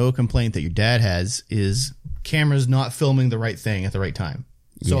have. I know a complaint that your dad has is cameras not filming the right thing at the right time.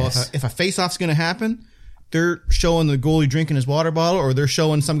 So yes. if a face-off's going to happen, they're showing the goalie drinking his water bottle, or they're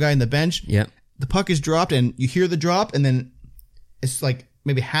showing some guy in the bench. Yep. The puck is dropped, and you hear the drop, and then it's like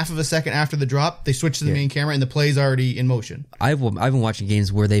maybe half of a second after the drop, they switch to the main camera, and the play's already in motion. I've been watching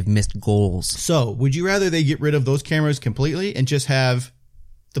games where they've missed goals. So would you rather they get rid of those cameras completely and just have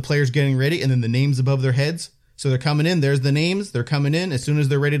the players getting ready, and then the names above their heads? So they're coming in, there's the names, they're coming in. As soon as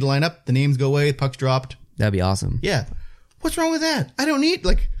they're ready to line up, the names go away, puck's dropped. That'd be awesome. Yeah. What's wrong with that? I don't need,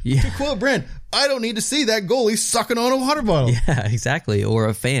 to quote Brent, I don't need to see that goalie sucking on a water bottle. Yeah, exactly. Or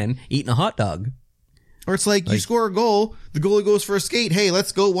a fan eating a hot dog. Or it's like you score a goal, the goalie goes for a skate. Hey,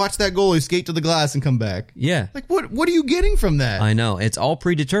 let's go watch that goalie skate to the glass and come back. Yeah. Like, what are you getting from that? I know. It's all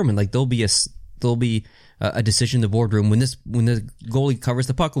predetermined. Like, there'll be a decision in the boardroom when the goalie covers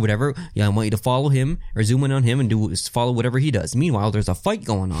the puck or whatever. Yeah, I want you to follow him or zoom in on him and follow whatever he does. Meanwhile, there's a fight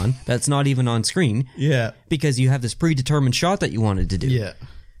going on that's not even on screen. Yeah, because you have this predetermined shot that you wanted to do. Yeah,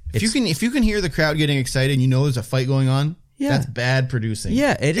 if you can hear the crowd getting excited, and you know there's a fight going on. Yeah, that's bad producing.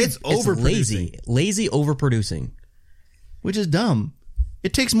 Yeah, it's overproducing. Lazy overproducing, which is dumb.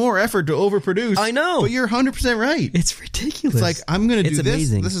 It takes more effort to overproduce. I know, but you're 100% right. It's ridiculous. It's like I'm going to do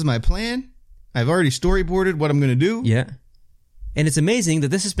amazing. This is my plan. I've already storyboarded what I'm going to do. Yeah. And it's amazing that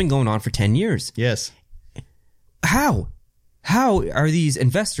this has been going on for 10 years. Yes. How are these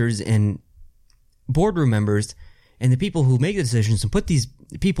investors and boardroom members and the people who make the decisions and put these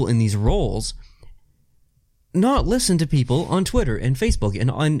people in these roles not listen to people on Twitter and Facebook and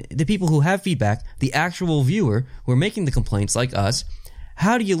on the people who have feedback, the actual viewer who are making the complaints like us?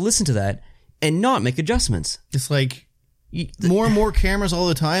 How do you listen to that and not make adjustments. It's like more and more cameras all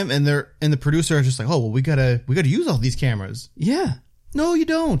the time, and the producer are just like, oh, well, we gotta use all these cameras. Yeah. No, you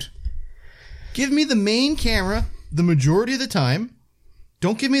don't. Give me the main camera the majority of the time.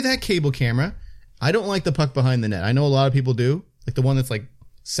 Don't give me that cable camera. I don't like the puck behind the net. I know a lot of people do, like the one that's like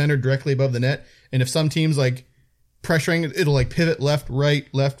centered directly above the net. And if some team's like pressuring, it'll like pivot left, right.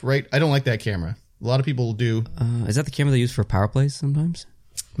 I don't like that camera. A lot of people do. Is that the camera they use for power plays sometimes?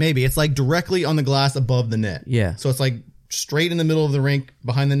 Maybe. It's like directly on the glass above the net. Yeah. So it's like straight in the middle of the rink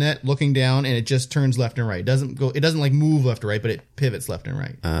behind the net, looking down, and it just turns left and right. It doesn't like move left or right, but it pivots left and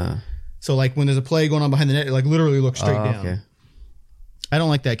right. So like when there's a play going on behind the net, it like literally looks straight down. Okay. I don't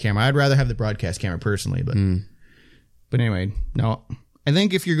like that camera. I'd rather have the broadcast camera personally, but anyway, no. I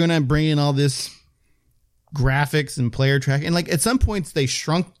think if you're going to bring in all this graphics and player tracking, and like at some points they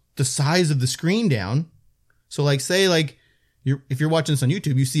shrunk the size of the screen down. So like say like if you're watching this on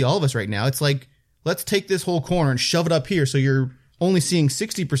YouTube, you see all of us right now. It's like, let's take this whole corner and shove it up here. So you're only seeing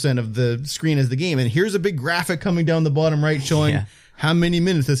 60% of the screen as the game. And here's a big graphic coming down the bottom right showing how many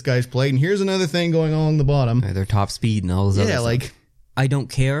minutes this guy's played. And here's another thing going along the bottom. Their top speed and all those other stuff. Like I don't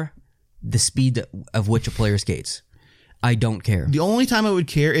care the speed of which a player skates. I don't care. The only time I would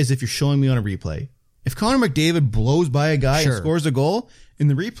care is if you're showing me on a replay. If Connor McDavid blows by a guy and scores a goal in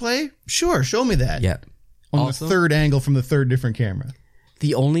the replay, sure, show me that. Yeah. On the third angle from the third different camera.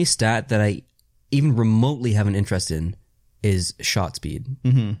 The only stat that I even remotely have an interest in is shot speed.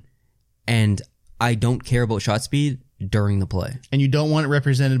 Mm-hmm. And I don't care about shot speed during the play. And you don't want it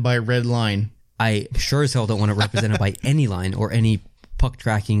represented by a red line. I sure as hell don't want it represented by any line or any puck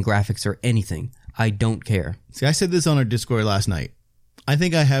tracking graphics or anything. I don't care. See, I said this on our Discord last night. I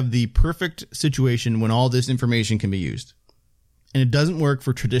think I have the perfect situation when all this information can be used. And it doesn't work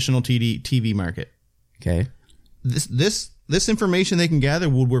for traditional TV market. Okay. This information they can gather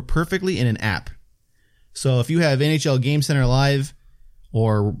would work perfectly in an app. So if you have NHL Game Center Live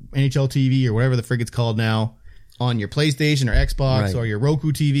or NHL TV or whatever the frig it's called now on your PlayStation or Xbox or your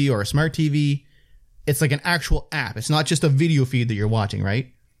Roku TV or a smart TV, it's like an actual app. It's not just a video feed that you're watching,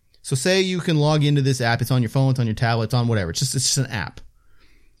 right? So say you can log into this app. It's on your phone, it's on your tablet, it's on whatever. It's just an app.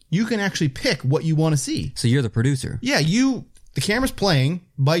 You can actually pick what you want to see. So you're the producer. Yeah, the camera's playing.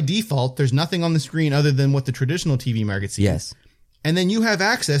 By default, there's nothing on the screen other than what the traditional TV market sees. Yes. And then you have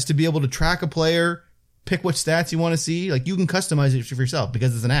access to be able to track a player, pick what stats you want to see. Like you can customize it for yourself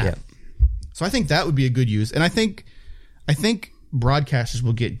because it's an app. Yep. So I think that would be a good use. And I think broadcasters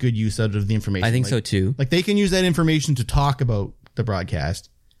will get good use out of the information. I think so too. Like they can use that information to talk about the broadcast.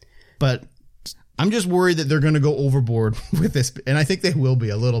 But I'm just worried that they're going to go overboard with this. And I think they will be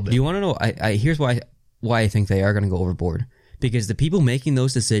a little bit. Do you want to know? Here's why I think they are going to go overboard. Because the people making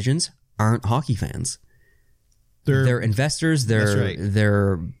those decisions aren't hockey fans. They're investors.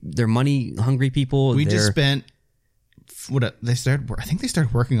 They're money hungry people. We just spent I think they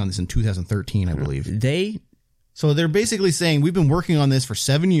started working on this in 2013, I believe. So they're basically saying we've been working on this for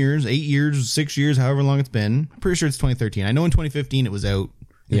 7 years, 8 years, 6 years, however long it's been. I'm pretty sure it's 2013. I know in 2015 it was out.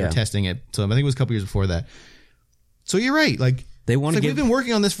 They were testing it. So I think it was a couple years before that. So you're right. Like they want to we've been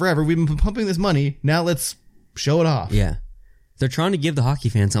working on this forever. We've been pumping this money. Now let's show it off. Yeah. They're trying to give the hockey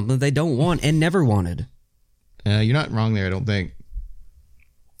fans something they don't want and never wanted. You're not wrong there, I don't think.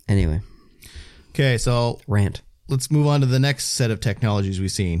 Anyway. Okay, so rant. Let's move on to the next set of technologies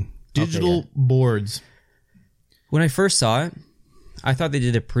we've seen. Digital boards. When I first saw it, I thought they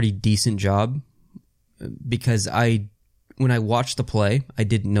did a pretty decent job because when I watched the play, I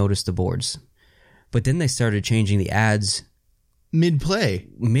didn't notice the boards. But then they started changing the ads mid-play,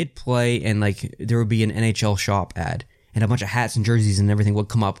 and like there would be an NHL shop ad and a bunch of hats and jerseys and everything would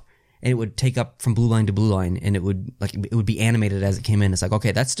come up and it would take up from blue line to blue line and it would be animated as it came in. It's like,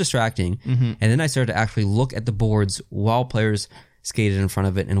 okay, that's distracting. Mm-hmm. And then I started to actually look at the boards while players skated in front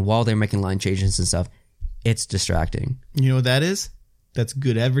of it and while they're making line changes and stuff. It's distracting. You know what that is? That's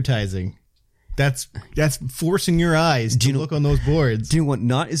good advertising. That's forcing your eyes to look on those boards. Do you know what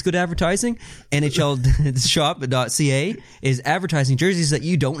not is good advertising? NHLshop.ca is advertising jerseys that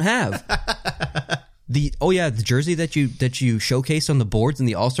you don't have. The jersey that you showcased on the boards in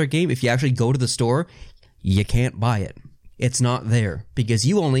the All-Star game, if you actually go to the store, you can't buy it. It's not there because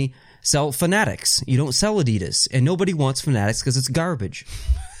you only sell Fanatics. You don't sell Adidas, and nobody wants Fanatics because it's garbage.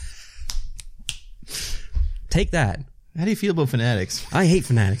 Take that. How do you feel about Fanatics? I hate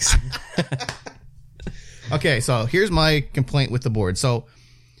Fanatics. Okay, so here's my complaint with the board. So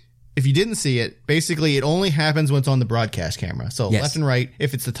if you didn't see it, basically it only happens when it's on the broadcast camera. So left and right,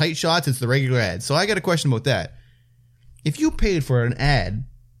 if it's the tight shots, it's the regular ad. So I got a question about that. If you paid for an ad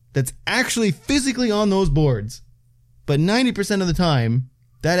that's actually physically on those boards, but 90% of the time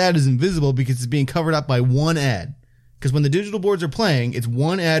that ad is invisible because it's being covered up by one ad. Because when the digital boards are playing, it's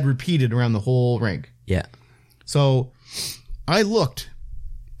one ad repeated around the whole rink. Yeah. So I looked,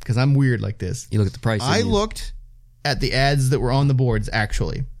 because I'm weird like this. You look at the price. I looked at the ads that were on the boards,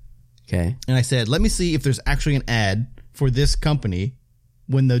 actually. Okay. And I said, let me see if there's actually an ad for this company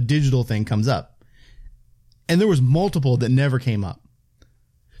when the digital thing comes up. And there was multiple that never came up.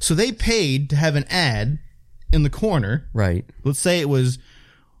 So they paid to have an ad in the corner. Right. Let's say it was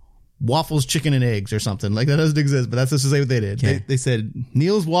Waffles, Chicken, and Eggs or something. Like, that doesn't exist, but that's just to say what they did. Okay. They said,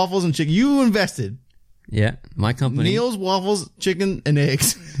 Neil's Waffles and Chicken. You invested. Yeah. My company. Neil's Waffles, Chicken, and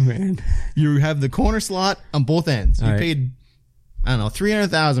Eggs. Man. You have the corner slot on both ends. You paid, I don't know,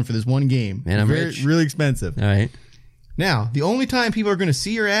 $300,000 for this one game. Man, I'm rich. Really expensive. All right. Now, the only time people are going to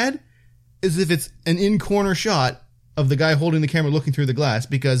see your ad is if it's an in-corner shot of the guy holding the camera looking through the glass,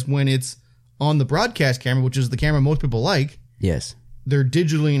 because when it's on the broadcast camera, which is the camera most people like, yes, they're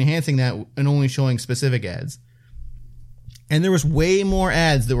digitally enhancing that and only showing specific ads. And there was way more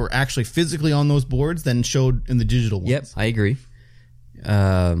ads that were actually physically on those boards than showed in the digital ones. Yep, I agree.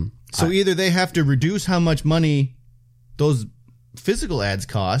 So either they have to reduce how much money those physical ads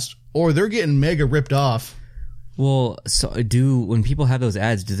cost, or they're getting mega ripped off. Well, so when people have those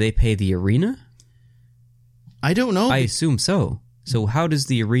ads, do they pay the arena? I don't know. I assume so. So how does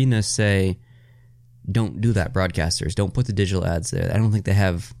the arena say, don't do that, broadcasters? Don't put the digital ads there. I don't think they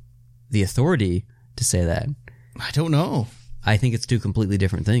have the authority to say that. I don't know. I think it's two completely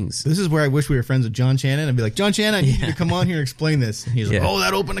different things. This is where I wish we were friends with John Shannon. I'd be like, John Shannon, I need you to come on here and explain this. And he's like, oh,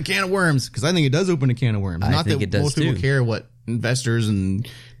 that opened a can of worms. Because I think it does open a can of worms. Not that most people care what investors and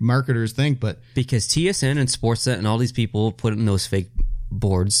marketers think, but... Because TSN and Sportsnet and all these people put in those fake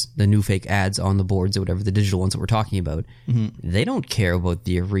boards, the new fake ads on the boards or whatever, the digital ones that we're talking about, they don't care about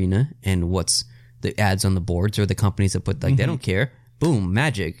the arena and what's the ads on the boards or the companies that put, like, they don't care. Boom,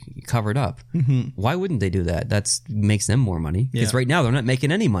 magic, covered up. Why wouldn't they do that? That makes them more money. Because right now they're not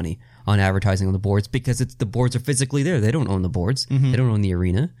making any money on advertising on the boards because the boards are physically there. They don't own the boards. They don't own the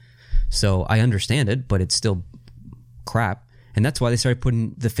arena. So I understand it, but it's still crap. And that's why they started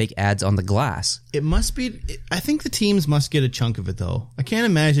putting the fake ads on the glass. It must be... I think the teams must get a chunk of it, though. I can't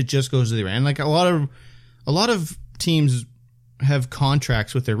imagine it just goes to the arena. Like, a lot of teams have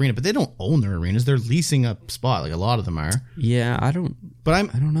contracts with their arena, but they don't own their arenas. They're leasing a spot, like a lot of them are. Yeah, I don't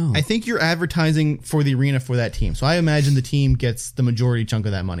know. I think you're advertising for the arena for that team. So I imagine the team gets the majority chunk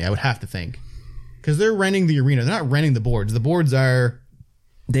of that money. I would have to think. Because they're renting the arena. They're not renting the boards. The boards are...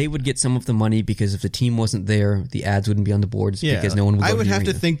 They would get some of the money because if the team wasn't there, the ads wouldn't be on the boards because no one would go to the arena. I would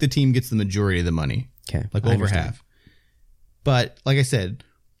have to think the team gets the majority of the money. Okay. Like over half. But like I said,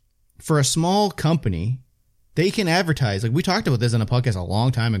 for a small company, they can advertise. Like we talked about this on a podcast a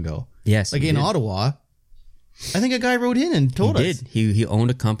long time ago. Yes. Like in Ottawa, I think a guy wrote in and told us. He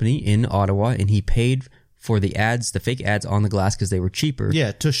owned a company in Ottawa and he paid for the ads, the fake ads on the glass because they were cheaper.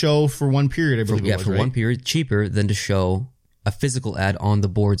 Yeah, to show for one period, I believe it was, for one period, cheaper than to show a physical ad on the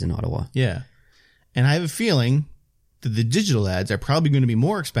boards in Ottawa. Yeah. And I have a feeling that the digital ads are probably going to be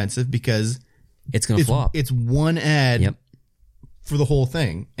more expensive because it's going to flop. It's one ad for the whole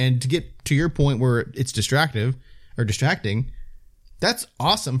thing. And to get to your point where it's distracting, that's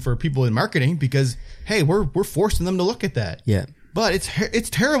awesome for people in marketing because, hey, we're forcing them to look at that. Yeah. But it's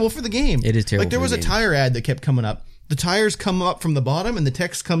terrible for the game. It is terrible. Like there was a tire ad that kept coming up. The tires come up from the bottom and the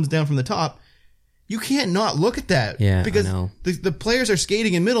text comes down from the top. You can't not look at that. Yeah, because I know. The players are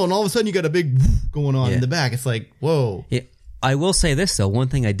skating in middle and all of a sudden you got a big woof going on in the back. It's like, whoa. Yeah. I will say this though. One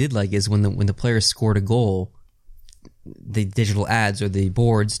thing I did like is when the players scored a goal, the digital ads or the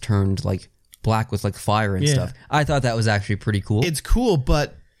boards turned like black with like fire and stuff. I thought that was actually pretty cool. It's cool,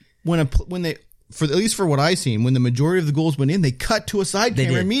 but when they, for at least for what I seen, when the majority of the goals went in, they cut to a side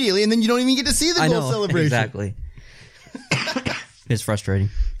camera immediately, and then you don't even get to see the goal celebration. Exactly. It's frustrating.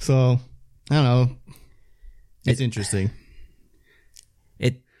 So I don't know. It's interesting.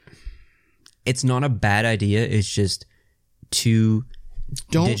 It's not a bad idea. It's just too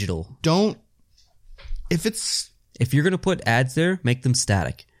digital. If you're gonna put ads there, make them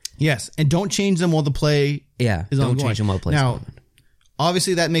static. Yes, and don't change them while the play. Yeah, is don't ongoing. change them while the play. Now,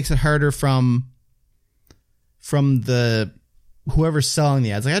 obviously, that makes it harder from the whoever's selling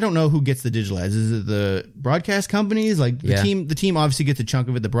the ads. Like, I don't know who gets the digital ads. Is it the broadcast companies? Like the team. The team obviously gets a chunk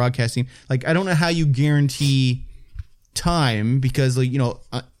of it. The broadcast team. Like, I don't know how you guarantee time because, like,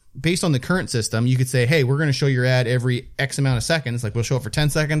 based on the current system, you could say, hey, we're going to show your ad every X amount of seconds. Like, we'll show it for 10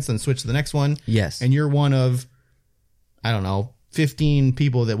 seconds, then switch to the next one. Yes, and you're one of, I don't know, 15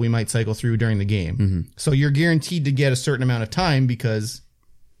 people that we might cycle through during the game. Mm-hmm. So you're guaranteed to get a certain amount of time because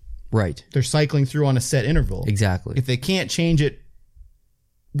they're cycling through on a set interval. Exactly. If they can't change it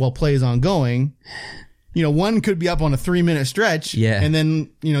while play is ongoing. One could be up on a 3-minute stretch. Yeah. And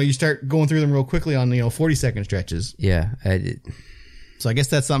then, you start going through them real quickly on, 40-second stretches. Yeah. So I guess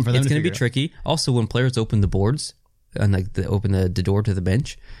that's something for them. It's going to be tricky. Also, when players open the boards and open the door to the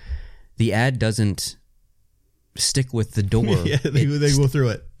bench, the ad doesn't stick with the door. Yeah, they go through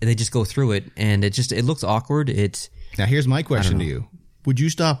it. They just go through it, and it looks awkward. Now, here's my question to you. Would you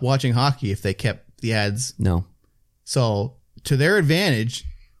stop watching hockey if they kept the ads? No. So, to their advantage,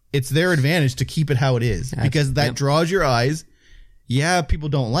 it's their advantage to keep it how it is, because that draws your eyes. Yeah, people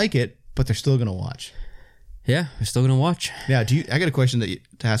don't like it, but they're still going to watch. Yeah, they're still going to watch. Yeah, I got a question to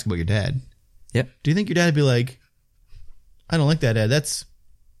ask about your dad. Yep. Do you think your dad would be like, I don't like that ad. That's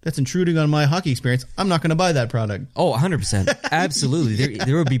intruding on my hockey experience. I'm not going to buy that product. Oh, 100%. Absolutely.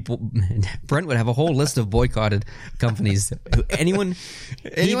 There would be, Brent would have a whole list of boycotted companies. Anyone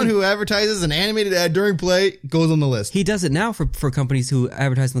who advertises an animated ad during play goes on the list. He does it now for companies who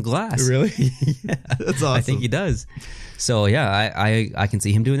advertise in the glass. Really? Yeah. That's awesome. I think he does. So yeah, I can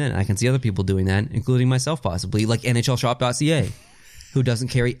see him doing that. And I can see other people doing that, including myself possibly, like NHLshop.ca, who doesn't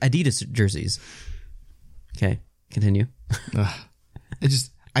carry Adidas jerseys. Okay, continue.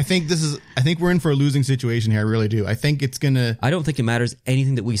 I think we're in for a losing situation here. I really do. I think it's gonna. I don't think it matters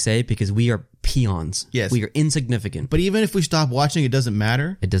anything that we say because we are peons. Yes, we are insignificant. But even if we stop watching, it doesn't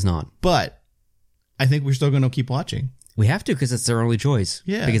matter. It does not. But I think we're still gonna keep watching. We have to because it's their only choice.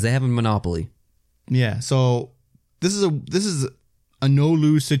 Yeah, because they have a monopoly. Yeah. So this is a no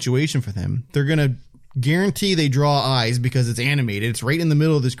lose situation for them. They're gonna guarantee they draw eyes because it's animated. It's right in the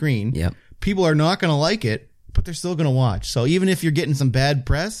middle of the screen. Yep. People are not gonna like it, but they're still going to watch. So even if you're getting some bad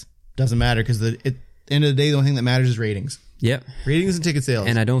press, doesn't matter because at the end of the day, the only thing that matters is ratings. Yep. Ratings and ticket sales.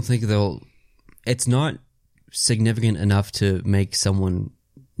 And I don't think it's not significant enough to make someone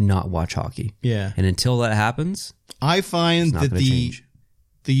not watch hockey. Yeah. And until that happens, I find that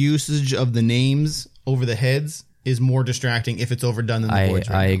the usage of the names over the heads is more distracting if it's overdone than the boards.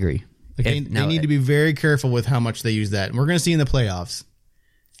 I agree. Like they need to be very careful with how much they use that. And we're going to see in the playoffs.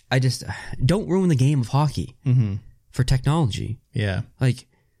 I just don't ruin the game of hockey for technology. Yeah. Like,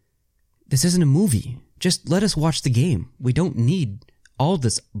 this isn't a movie. Just let us watch the game. We don't need all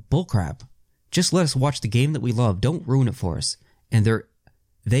this bullcrap. Just let us watch the game that we love. Don't ruin it for us. And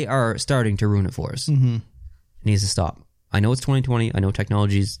they are starting to ruin it for us. Mm-hmm. It needs to stop. I know it's 2020. I know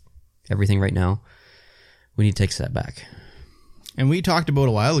technology's everything right now. We need to take a step back. And we talked about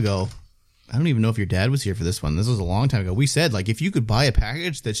a while ago, I don't even know if your dad was here for this one. This was a long time ago. We said, like, if you could buy a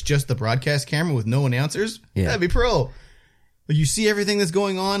package that's just the broadcast camera with no announcers, that'd be pro. Like, you see everything that's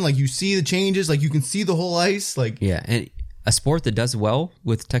going on. Like, you see the changes. Like, you can see the whole ice. Like, yeah, and a sport that does well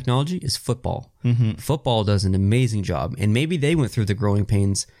with technology is football. Mm-hmm. Football does an amazing job. And maybe they went through the growing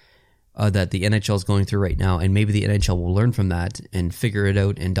pains that the NHL is going through right now. And maybe the NHL will learn from that and figure it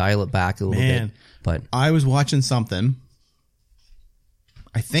out and dial it back a little bit. But I was watching something.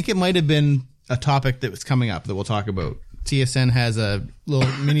 I think it might have been a topic that was coming up that we'll talk about. TSN has a little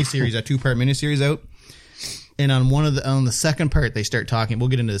miniseries, a 2-part miniseries out. And on the second part, they start talking. We'll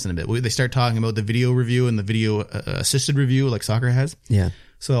get into this in a bit. They start talking about the video review and the video assisted review, like soccer has. Yeah.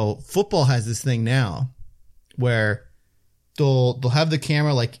 So football has this thing now where they'll have the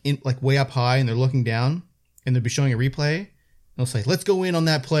camera like way up high and they're looking down and they'll be showing a replay. And they'll say, "Let's go in on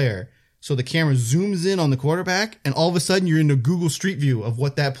that player." So the camera zooms in on the quarterback, and all of a sudden you're in a Google Street View of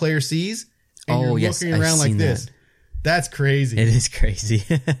what that player sees. And you're looking around like this. That's crazy. It is crazy.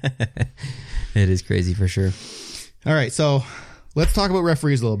 It is crazy for sure. All right, so let's talk about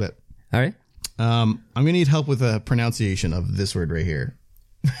referees a little bit. All right. I'm going to need help with a pronunciation of this word right here.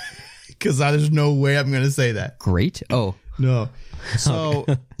 Because there's no way I'm going to say that. Great. Oh. No. So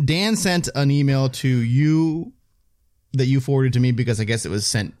Dan sent an email to you that you forwarded to me because I guess it was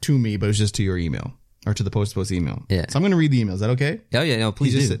sent to me, but it was just to your email. Or to the Post email. Yeah. So I'm going to read the email. Is that okay? Oh, yeah. No,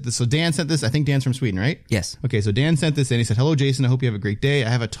 please do. So Dan sent this. I think Dan's from Sweden, right? Yes. Okay, so Dan sent this in. He said, "Hello, Jason. I hope you have a great day. I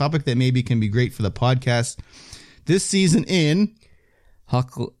have a topic that maybe can be great for the podcast. This season in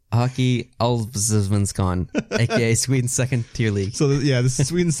Hockey Allsvenskan, a.k.a. Sweden's second tier league." So, this is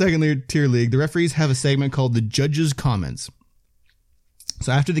Sweden's second tier league. The referees have a segment called the Judges' Comments.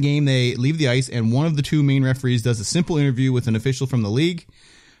 So after the game, they leave the ice, and one of the two main referees does a simple interview with an official from the league.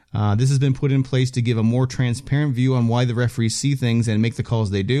 This has been put in place to give a more transparent view on why the referees see things and make the calls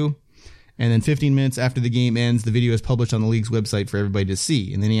they do. And then 15 minutes after the game ends, the video is published on the league's website for everybody to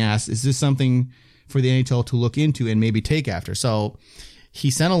see. And then he asks, is this something for the NHL to look into and maybe take after? So he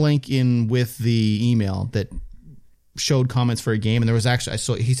sent a link in with the email that showed comments for a game. And there was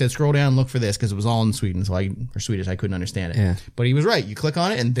actually, he said, scroll down and look for this because it was all in Sweden. So Swedish, I couldn't understand it. Yeah. But he was right. You click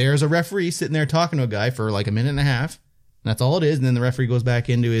on it and there's a referee sitting there talking to a guy for like a minute and a half. That's all it is. And then the referee goes back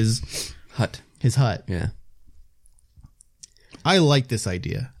into his hut. Yeah. I like this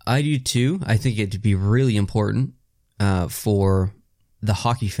idea. I do too. I think it'd be really important for the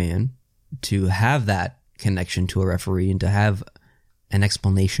hockey fan to have that connection to a referee and to have an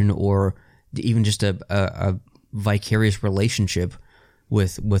explanation or even just a vicarious relationship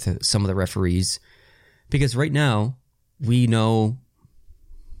with some of the referees. Because right now, we know...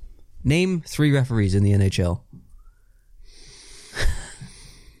 Name 3 referees in the NHL.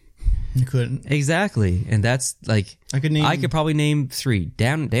 You couldn't. Exactly. And that's like... I could probably name 3.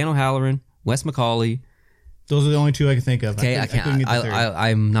 Dan O'Halloran, Wes McCauley. Those are the only 2 I can think of. Okay, I can't.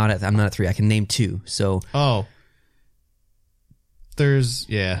 I'm not at 3. I can name 2. So... Oh. There's...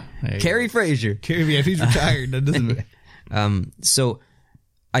 Yeah. Kerry Fraser. If he's retired, that doesn't... So...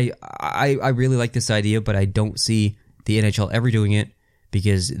 I really like this idea, but I don't see the NHL ever doing it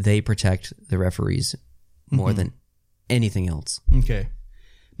because they protect the referees more than anything else. Okay.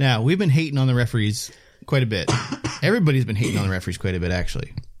 Now, we've been hating on the referees quite a bit. Everybody's been hating on the referees quite a bit,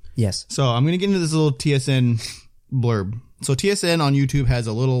 actually. Yes. So I'm going to get into this little TSN blurb. So TSN on YouTube has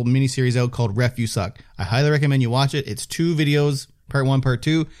a little mini-series out called Ref You Suck. I highly recommend you watch it. It's 2 videos, part 1, part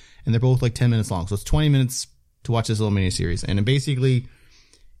 2, and they're both like 10 minutes long. So it's 20 minutes to watch this little mini-series. And basically...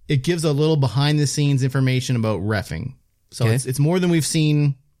 it gives a little behind-the-scenes information about reffing. So it's more than we've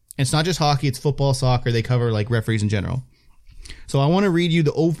seen. It's not just hockey. It's football, soccer. They cover like referees in general. So I want to read you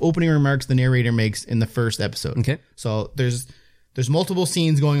the opening remarks the narrator makes in the first episode. Okay. So there's multiple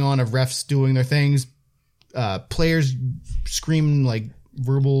scenes going on of refs doing their things, players screaming like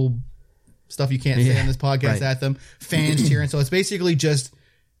verbal stuff you can't say on this podcast at them, fans cheering. So it's basically just...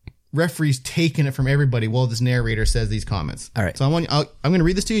 referees taking it from everybody while this narrator says these comments. All right. So I'm going to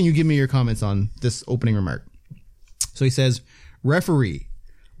read this to you and you give me your comments on this opening remark. So he says, referee,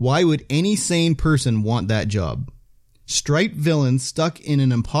 why would any sane person want that job? Striped villains stuck in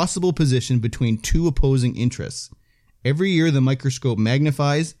an impossible position between 2 opposing interests. Every year the microscope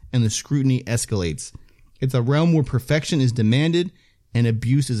magnifies and the scrutiny escalates. It's a realm where perfection is demanded and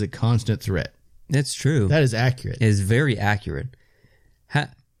abuse is a constant threat. That's true. That is accurate. It is very accurate.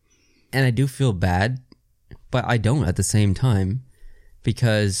 And I do feel bad, but I don't at the same time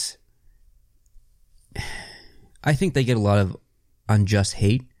because I think they get a lot of unjust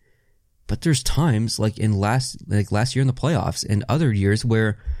hate. But there's times like last year in the playoffs and other years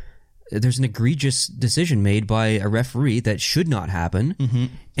where there's an egregious decision made by a referee that should not happen,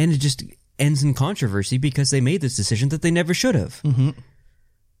 and it just ends in controversy because they made this decision that they never should have.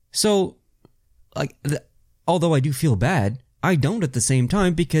 So, like, although I do feel bad. I don't at the same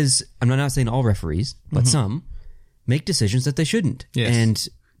time because I'm not saying all referees, but some make decisions that they shouldn't. Yes. And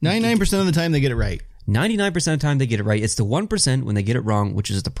 99% of the time they get it right. 99% of the time they get it right. It's the 1% when they get it wrong,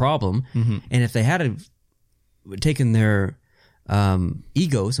 which is the problem. And if they had taken their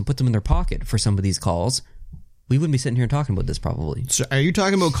egos and put them in their pocket for some of these calls, we wouldn't be sitting here talking about this probably. So are you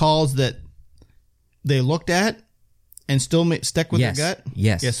talking about calls that they looked at and still stuck with their gut?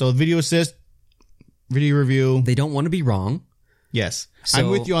 Yes. Yeah, so video assist, video review. They don't want to be wrong. Yes. I'm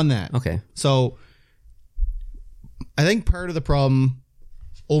with you on that. Okay. So I think part of the problem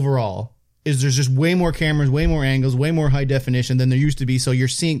overall is there's just way more cameras, way more angles, way more high definition than there used to be. So you're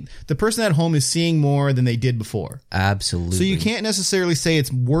seeing, the person at home is seeing more than they did before. Absolutely. So you can't necessarily say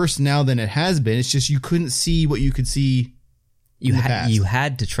it's worse now than it has been. It's just you couldn't see what you could see in the past. You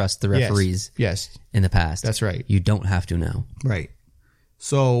had to trust the referees yes. in the past. That's right. You don't have to now. Right.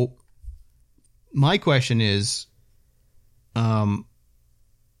 So my question is, I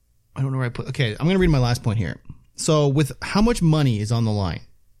don't know where I put. Okay, I'm going to read my last point here. So, with how much money is on the line?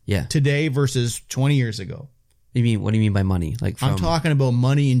 Yeah. Today versus 20 years ago. What do you mean by money? Like I'm talking about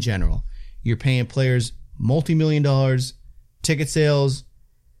money in general. You're paying players multi-million dollars, ticket sales.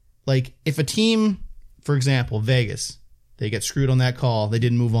 Like if a team, for example, Vegas, they get screwed on that call, they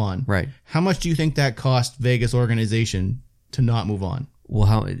didn't move on. Right. How much do you think that cost Vegas organization to not move on?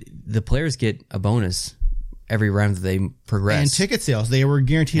 Well, the players get a bonus every round that they progress. And ticket sales. They were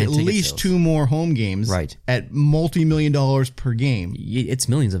guaranteed at least 2 more home games. Right. At multi-million dollars per game. It's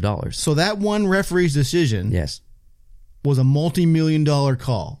millions of dollars. So that one referee's decision was a multi-million dollar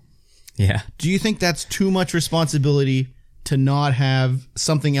call. Yeah. Do you think that's too much responsibility to not have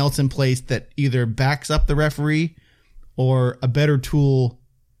something else in place that either backs up the referee or a better tool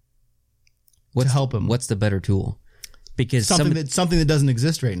to help him? What's the better tool? Because something that doesn't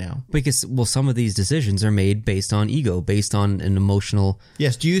exist right now. Because some of these decisions are made based on ego, based on an emotional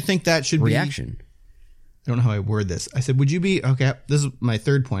Yes. Do you think that should reaction? I don't know how I word this. I said, would you be okay? This is my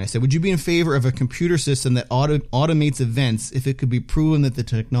third point. I said, would you be in favor of a computer system that automates events if it could be proven that the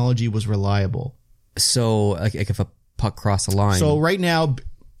technology was reliable? So, like if a puck cross the line. So right now,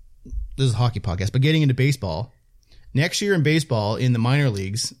 this is a hockey podcast, but getting into baseball. Next year in baseball, in the minor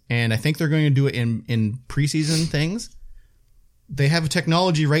leagues, and I think they're going to do it in preseason things, they have a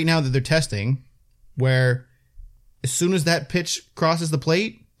technology right now that they're testing where as soon as that pitch crosses the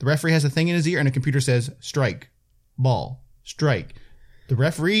plate, the referee has a thing in his ear and a computer says, strike, ball, strike. The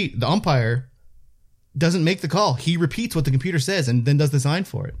referee, the umpire, doesn't make the call. He repeats what the computer says and then does the sign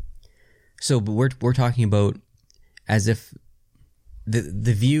for it. So but we're talking about as if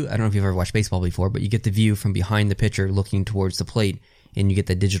the view, I don't know if you've ever watched baseball before, but you get the view from behind the pitcher looking towards the plate, and you get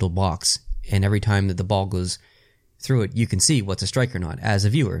the digital box. And every time that the ball goes through it, you can see what's a strike or not. As a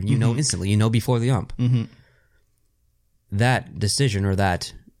viewer, you know instantly. You know before the ump. Mm-hmm. That decision or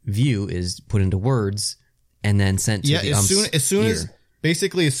that view is put into words and then sent to the ump's as soon ear.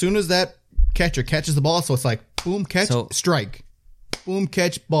 as soon as that catcher catches the ball, so it's like boom, catch, strike. Boom,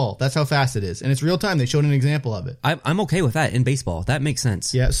 catch, ball. That's how fast it is. And it's real time. They showed an example of it. I'm okay with that in baseball. That makes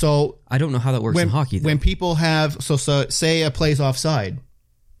sense. Yeah, so I don't know how that works in hockey, though. When people have, so say a play's offside,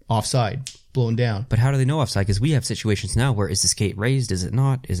 blown down. But how do they know offside? Because we have situations now where is the skate raised? Is it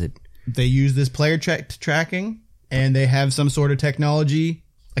not? Is it? They use this player tracking, and they have some sort of technology.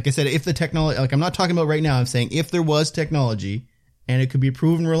 Like I said, if the technology, like I'm not talking about right now, I'm saying if there was technology and it could be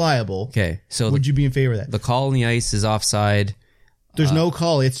proven reliable, okay, so would you be in favor of that? The call on the ice is offside. There's no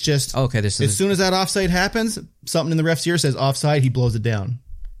call. It's just okay. As soon as that offside happens, something in the ref's ear says offside. He blows it down.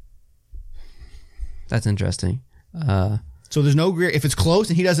 That's interesting. So there's no if it's close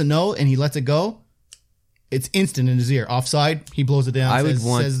and he doesn't know and he lets it go, it's instant in his ear. Offside. He blows it down.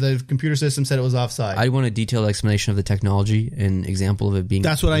 Says the computer system said it was offside. I want a detailed explanation of the technology and example of it being.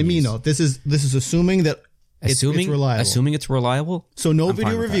 That's what I mean, though. This is assuming that it's reliable. Assuming it's reliable. So no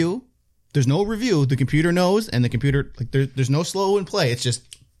video review. There's no review. The computer knows, and the computer, like, there's no slow in play. It's just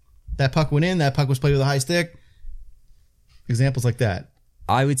that puck went in, that puck was played with a high stick. Examples like that.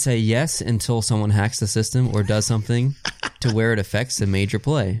 I would say yes until someone hacks the system or does something to where it affects a major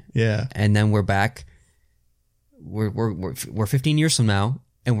play. Yeah. And then we're back. We're 15 years from now,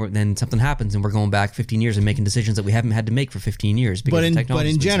 and then something happens, and we're going back 15 years and making decisions that we haven't had to make for 15 years. But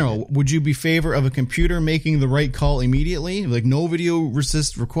in general, would you be favor of a computer making the right call immediately, like no video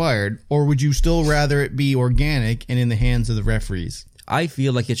assist required, or would you still rather it be organic and in the hands of the referees? I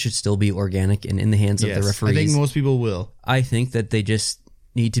feel like it should still be organic and in the hands of the referees. I think most people will. I think that they just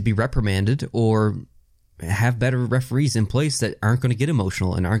need to be reprimanded or have better referees in place that aren't going to get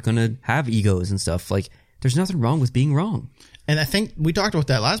emotional and aren't going to have egos and stuff. Like, there's nothing wrong with being wrong. And I think we talked about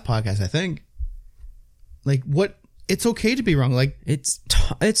that last podcast, I think. Like, it's okay to be wrong. Like, it's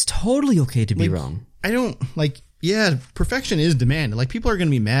totally okay to be wrong. I don't, perfection is demanded. Like, people are going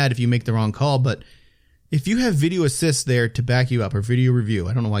to be mad if you make the wrong call, but if you have video assist there to back you up, or video review,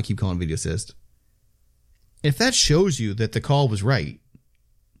 I don't know why I keep calling video assist. If that shows you that the call was right,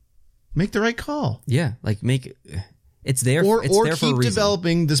 make the right call. Yeah, like it's there. Or there for keep a reason.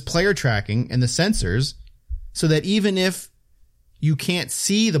 developing this player tracking and the sensors so that even if you can't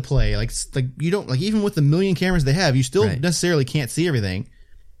see the play, like you don't, like, even with the million cameras they have, you still necessarily can't see everything.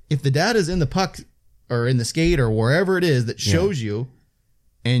 If the data's in the puck or in the skate or wherever it is that shows you,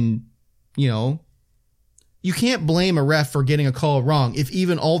 and you can't blame a ref for getting a call wrong if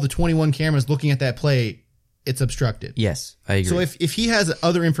even all the 21 cameras looking at that play, it's obstructed. Yes, I agree. So if he has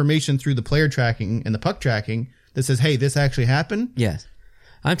other information through the player tracking and the puck tracking that says, hey, this actually happened. Yes,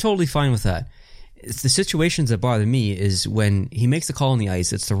 I'm totally fine with that. It's the situations that bother me is when he makes the call on the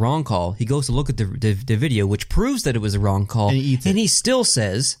ice, it's the wrong call. He goes to look at the video, which proves that it was a wrong call, and he still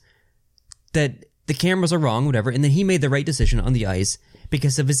says that the cameras are wrong, whatever, and then he made the right decision on the ice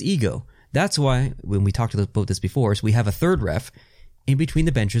because of his ego. That's why, when we talked about this before, so we have a third ref in between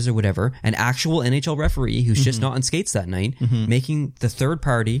the benches or whatever, an actual NHL referee who's just not on skates that night, making the third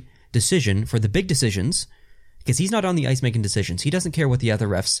party decision for the big decisions, because he's not on the ice making decisions. He doesn't care what the other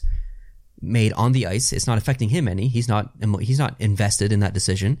refs made on the ice. It's not affecting him any. He's not invested in that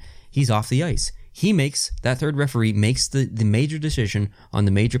decision. He's off the ice. That third referee makes the major decision on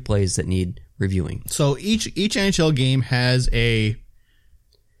the major plays that need reviewing. So each NHL game has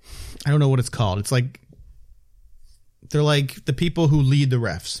I don't know what it's called. It's like, they're like the people who lead the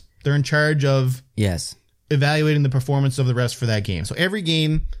refs. They're in charge of evaluating the performance of the refs for that game. So every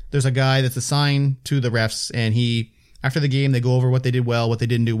game, there's a guy that's assigned to the refs, and after the game, they go over what they did well, what they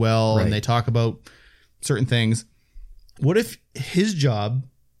didn't do well, and they talk about certain things. What if his job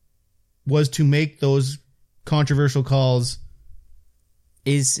was to make those controversial calls?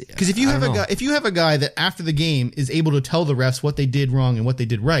 Because if you have a guy that after the game is able to tell the refs what they did wrong and what they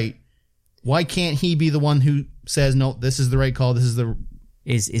did right, why can't he be the one who says, no, this is the right call, this is the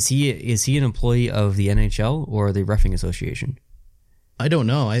Is he an employee of the NHL or the Reffing Association? I don't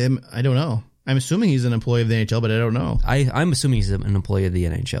know. I don't know. I'm assuming he's an employee of the NHL, but I don't know. I'm assuming he's an employee of the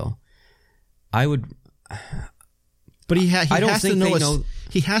NHL. I would, but he has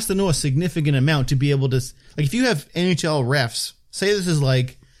to know a significant amount to be able to, like, if you have NHL refs, say this is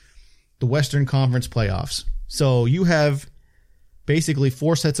like the Western Conference playoffs. So you have basically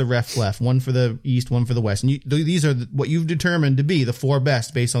 4 sets of refs left, one for the East, one for the West. And these are what you've determined to be the 4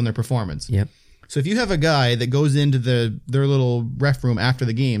 best based on their performance. Yep. So if you have a guy that goes into their little ref room after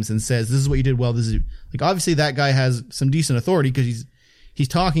the games and says, this is what you did well, this is, like, obviously that guy has some decent authority because he's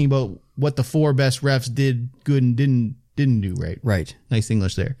talking about what the 4 best refs did good and didn't do right. Right. Nice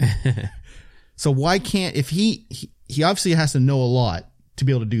English there. So why can't, if he obviously has to know a lot to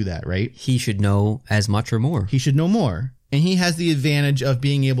be able to do that, right? He should know as much or more. He should know more. And he has the advantage of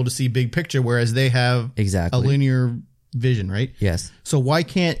being able to see big picture, whereas they have exactly a linear vision, right? Yes. So why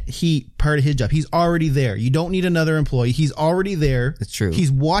can't he, part of his job, he's already there. You don't need another employee. He's already there. That's true. He's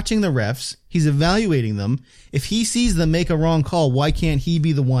watching the refs. He's evaluating them. If he sees them make a wrong call, why can't he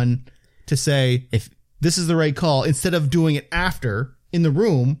be the one to say, if this is the right call, instead of doing it after in the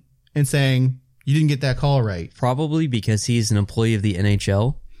room and saying, you didn't get that call right? Probably because he's an employee of the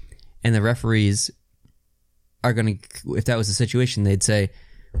NHL and the referees are going to, if that was the situation, they'd say,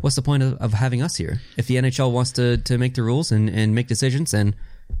 what's the point of having us here? If the NHL wants to make the rules and make decisions, and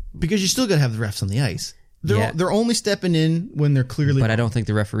because you still got to have the refs on the ice. They're only stepping in when they're clearly. But I don't think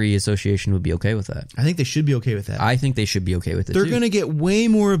the referee association would be okay with that. I think they should be okay with that. I think they should be okay with it. They're going to get way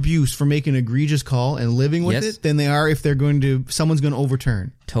more abuse for making an egregious call and living with it than they are if someone's going to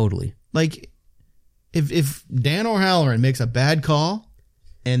overturn. Totally. Like if Dan O'Halloran makes a bad call,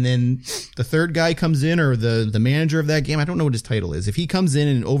 and then the third guy comes in, or the manager of that game, I don't know what his title is. If he comes in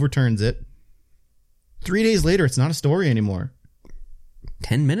and overturns it, 3 days later, it's not a story anymore.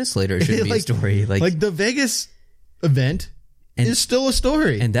 10 minutes later, it shouldn't be a story. Like the Vegas event is still a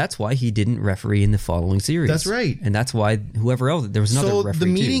story. And that's why he didn't referee in the following series. That's right. And that's why whoever else, there was another referee. So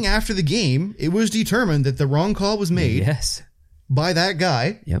the meeting after the game, it was determined that the wrong call was made by that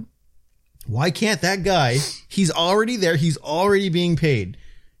guy. Yep. Why can't that guy, he's already there, he's already being paid.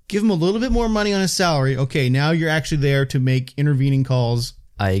 Give him a little bit more money on his salary. Okay, now you're actually there to make intervening calls.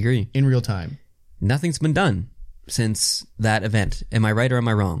 I agree. In real time. Nothing's been done since that event. Am I right or am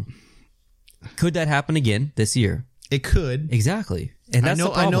I wrong? Could that happen again this year? It could. Exactly. And that's the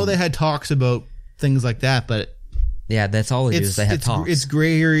problem. I know they had talks about things like that, but yeah, that's all it is. They had talks. It's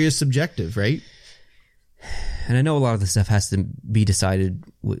gray area subjective, right? And I know a lot of the stuff has to be decided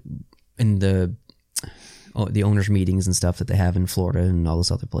in the owners' meetings and stuff that they have in Florida and all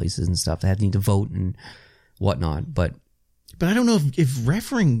those other places and stuff. They need to vote and whatnot, but I don't know if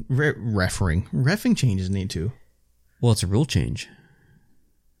reffing changes need to. Well, it's a rule change.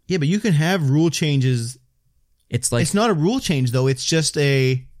 Yeah, but you can have rule changes. It's not a rule change though. It's just that's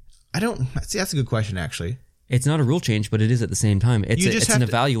a good question actually. It's not a rule change, but it is at the same time. It's an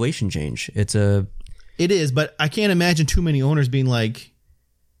evaluation change. It is, but I can't imagine too many owners being like,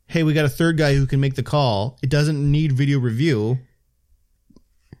 hey, we got a third guy who can make the call. It doesn't need video review.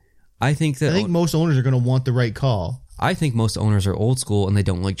 I think most owners are going to want the right call. I think most owners are old school and they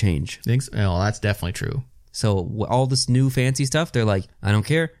don't like change. Thanks. Oh, that's definitely true. So all this new fancy stuff, they're like, I don't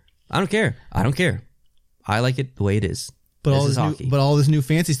care. I don't care. I don't care. I like it the way it is. But all this new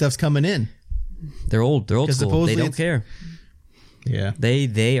fancy stuff's coming in. They're old school. They don't care. Yeah.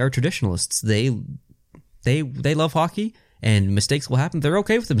 They are traditionalists. They love hockey. And mistakes will happen. They're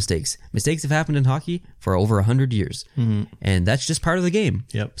okay with the mistakes. Mistakes have happened in hockey for over 100 years. Mm-hmm. And that's just part of the game.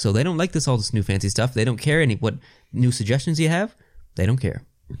 Yep. So they don't like all this new fancy stuff. They don't care what new suggestions you have. They don't care.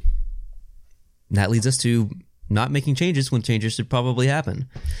 And that leads us to not making changes when changes should probably happen.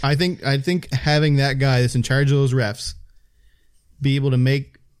 I think having that guy that's in charge of those refs be able to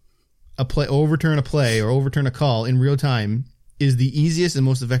make a play, overturn a play or overturn a call in real time is the easiest and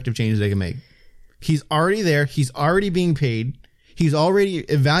most effective changes they can make. He's already there. He's already being paid. He's already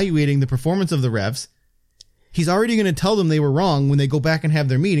evaluating the performance of the refs. He's already going to tell them they were wrong when they go back and have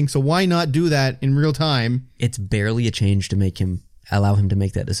their meeting. So why not do that in real time? It's barely a change to allow him to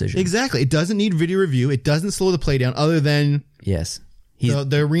make that decision. Exactly. It doesn't need video review. It doesn't slow the play down other than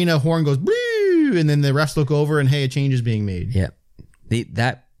the arena horn goes, Boo! And then the refs look over and, hey, a change is being made. Yeah.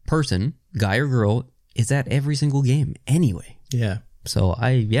 That person, guy or girl, is at every single game anyway. Yeah. So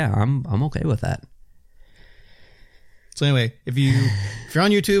I'm okay with that. So anyway, if you're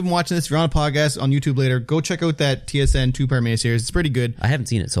on YouTube and watching this, if you're on a podcast on YouTube later, go check out that TSN 2-part miniseries. It's pretty good. I haven't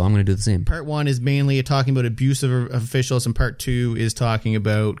seen it, so I'm going to do the same. Part 1 is mainly talking about abuse of officials, and Part 2 is talking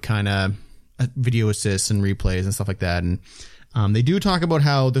about kind of video assists and replays and stuff like that. And They do talk about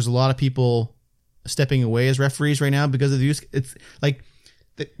how there's a lot of people stepping away as referees right now because of the abuse. It's like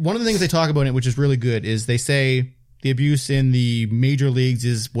one of the things they talk about in it, which is really good, is they say the abuse in the major leagues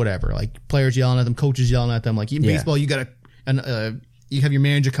is whatever, like players yelling at them, coaches yelling at them. Like in baseball, you got you have your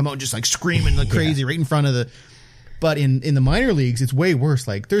manager come out and just like screaming like crazy right in front of the. But in the minor leagues, it's way worse.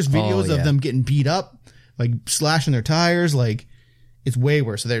 Like there's videos of them getting beat up, like slashing their tires. Like it's way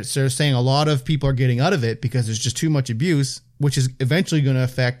worse. So they're saying a lot of people are getting out of it because there's just too much abuse, which is eventually going to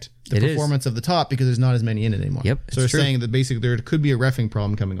affect the performance of the top because there's not as many in it anymore. Yep. So they're saying that basically there could be a reffing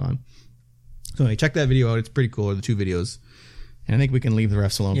problem coming on. So anyway, check that video out. It's pretty cool. Or the 2 videos. And I think we can leave the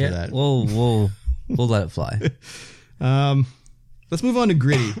refs alone for that. We'll let it fly. Let's move on to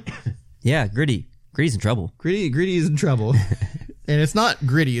Gritty. Yeah, Gritty. Gritty's in trouble. Gritty is in trouble. And it's not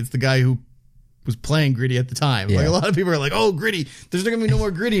Gritty. It's the guy who was playing Gritty at the time. Yeah. Like a lot of people are like, oh, Gritty. There's not going to be no more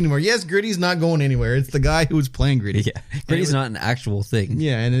Gritty anymore. Yes, Gritty's not going anywhere. It's the guy who was playing Gritty. Yeah. Gritty's not an actual thing.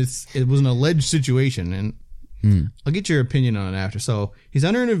 Yeah, and it was an alleged situation. And I'll get your opinion on it after. So he's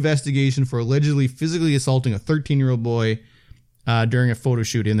under an investigation for allegedly physically assaulting a 13-year-old boy during a photo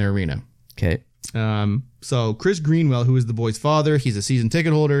shoot in their arena. Okay. So Chris Greenwell, who is the boy's father, he's a season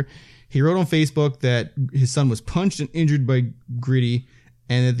ticket holder. He wrote on Facebook that his son was punched and injured by Gritty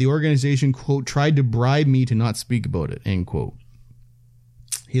and that the organization, quote, tried to bribe me to not speak about it, end quote.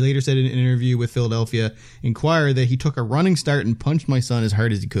 He later said in an interview with Philadelphia Inquirer that he took a running start and punched my son as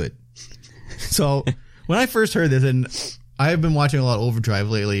hard as he could. So when I first heard this, and I have been watching a lot of Overdrive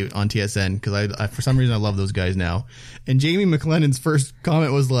lately on TSN because I for some reason I love those guys now. And Jamie McLennan's first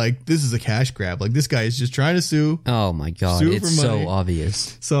comment was like, "This is a cash grab. Like this guy is just trying to sue." Oh my god, it's so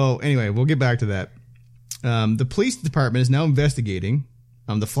obvious. So anyway, we'll get back to that. The police department is now investigating.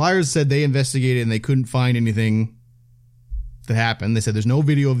 The Flyers said they investigated and they couldn't find anything that happened. They said there's no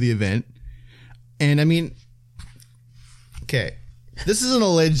video of the event. And I mean, okay, this is an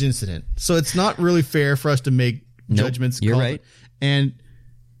alleged incident, so it's not really fair for us to make judgments. You're right. And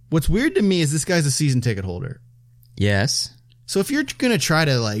what's weird to me is this guy's a season ticket holder. Yes. So if you're going to try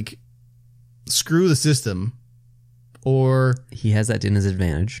to like screw the system, or he has that in his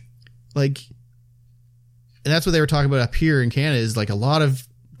advantage, like, and that's what they were talking about up here in Canada is like a lot of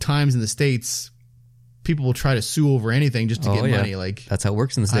times in the States, people will try to sue over anything just to get money. Like that's how it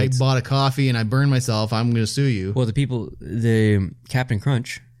works in the States. I bought a coffee and I burned myself. I'm going to sue you. Well, the Captain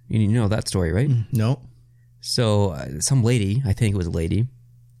Crunch, you know that story, right? No. So some lady, I think it was a lady,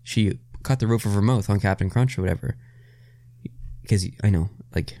 she cut the roof of her mouth on Captain Crunch or whatever. Because I know,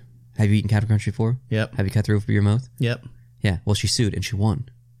 like, have you eaten Captain Crunch before? Yep. Have you cut the roof of your mouth? Yep. Yeah. Well, she sued and she won.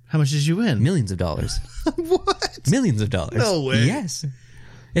 How much did you win? Millions of dollars. What? Millions of dollars. No way. Yes.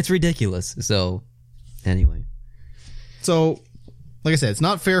 It's ridiculous. So, anyway. So, like I said, it's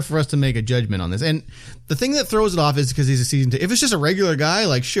not fair for us to make a judgment on this. And the thing that throws it off is because he's a season ticket. If it's just a regular guy,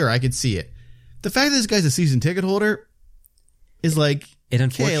 like, sure, I could see it. The fact that this guy's a season ticket holder is like, it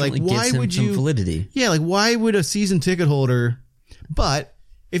unfortunately gives him some validity. Yeah, like, why would a season ticket holder, but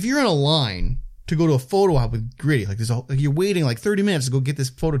if you're in a line to go to a photo op with Gritty, like you're waiting like 30 minutes to go get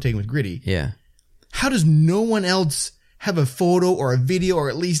this photo taken with Gritty. Yeah. How does no one else have a photo or a video or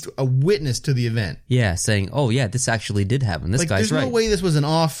at least a witness to the event? Yeah, saying, oh yeah, this actually did happen. This guy's right. There's no way this was an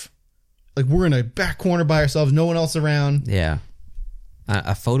off, like we're in a back corner by ourselves, no one else around. Yeah.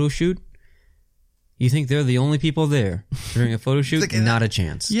 A photo shoot? You think they're the only people there during a photo shoot? Like, not a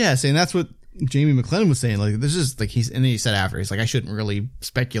chance. Yes, and that's what Jamie McLennan was saying. Like, this is like and then he said after, he's like, I shouldn't really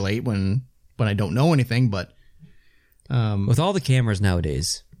speculate when I don't know anything, but with all the cameras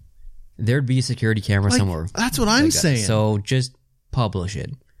nowadays, there'd be a security camera somewhere. That's what I'm saying. So just publish it.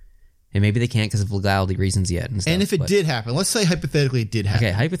 And maybe they can't because of legality reasons yet. And, stuff, and if it did happen, let's say hypothetically it did happen.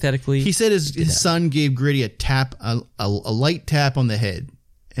 Okay, hypothetically. He said his son gave Gritty a light tap on the head,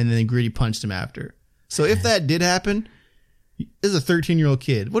 and then Gritty punched him after. So if that did happen, this is a 13-year-old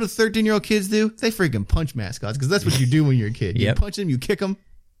kid. What do 13-year-old kids do? They freaking punch mascots because that's what you do when you're a kid. You punch them, you kick them.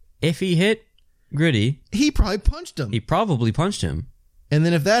 If he hit Gritty, he probably punched him. He probably punched him. And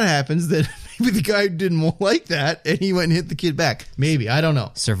then if that happens, then maybe the guy didn't like that and he went and hit the kid back. Maybe. I don't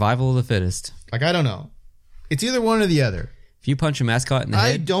know. Survival of the fittest. Like, I don't know. It's either one or the other. If you punch a mascot in the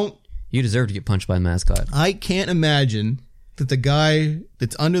head, you deserve to get punched by a mascot. I can't imagine that the guy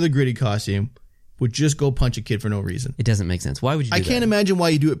that's under the Gritty costume would just go punch a kid for no reason. It doesn't make sense. Why would you do that? I can't imagine why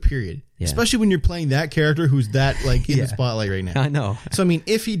you do it, period. Yeah. Especially when you're playing that character who's that, like, in the spotlight right now. I know. So, I mean,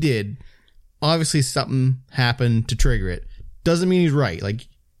 if he did, obviously something happened to trigger it. Doesn't mean he's right. Like,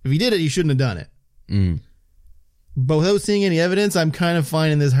 if he did it, he shouldn't have done it. But without seeing any evidence, I'm kind of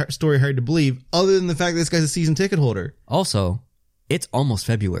finding this story hard to believe, other than the fact that this guy's a season ticket holder. Also, it's almost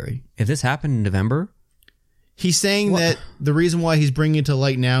February. If this happened in November, He's saying that the reason why he's bringing it to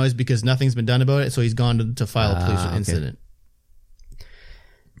light now is because nothing's been done about it, so he's gone to file a police incident.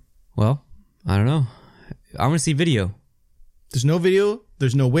 Well, I don't know. I want to see video. There's no video.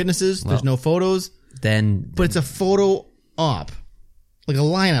 There's no witnesses. There's no photos. But it's a photo op. Like a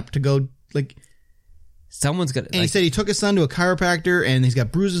lineup to go, like... Someone's got... And he said he took his son to a chiropractor, and he's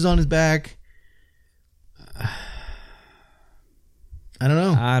got bruises on his back.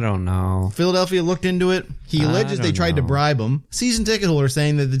 I don't know. Philadelphia looked into it. He alleges they tried to bribe him. Season ticket holder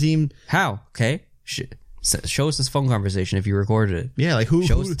saying that the team... How? Okay. Show us this phone conversation if you recorded it. Yeah, like who...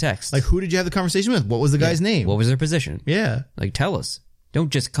 Show us the text. Like, who did you have the conversation with? What was the guy's name? What was their position? Yeah. Like, tell us. Don't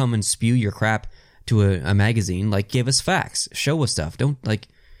just come and spew your crap to a magazine. Like, give us facts. Show us stuff. Don't, like...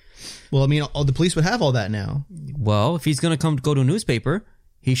 Well, I mean, the police would have all that now. Well, if he's going to go to a newspaper...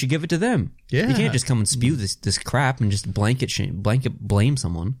 He should give it to them. Yeah. He can't just come and spew this crap and just blanket blame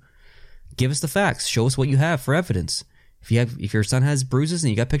someone. Give us the facts. Show us what you have for evidence. If your son has bruises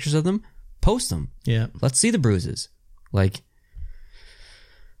and you got pictures of them, post them. Yeah. Let's see the bruises. Like,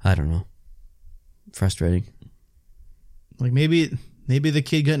 I don't know. Frustrating. Like maybe the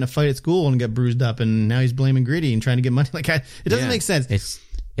kid got in a fight at school and got bruised up and now he's blaming Gritty and trying to get money. Like, it doesn't make sense.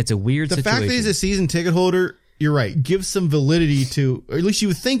 It's a weird situation. The fact that he's a season ticket holder... You're right. Give some validity to, or at least you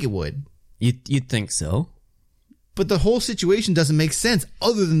would think it would. You'd think so. But the whole situation doesn't make sense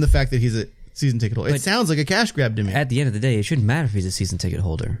other than the fact that he's a season ticket holder. It sounds like a cash grab to me. At the end of the day, it shouldn't matter if he's a season ticket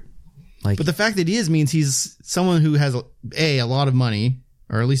holder. But the fact that he is means he's someone who has a lot of money,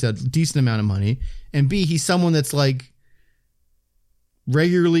 or at least a decent amount of money, and B, he's someone that's like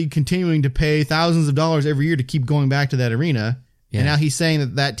regularly continuing to pay thousands of dollars every year to keep going back to that arena. Yeah. And now he's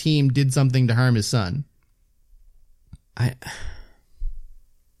saying that team did something to harm his son.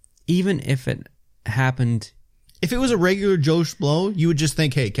 Even if it happened, if it was a regular Joe Schmo, you would just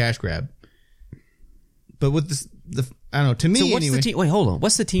think, "Hey, cash grab." But with this, I don't know. To me, so what's anyway. The team? Wait, hold on.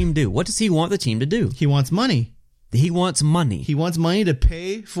 What's the team do? What does he want the team to do? He wants money. He wants money. He wants money to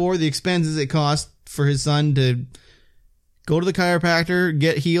pay for the expenses it costs for his son to go to the chiropractor,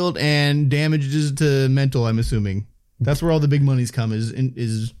 get healed, and damages to mental. I'm assuming that's where all the big monies come.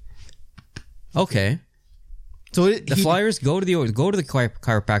 Is okay. So the Flyers go to the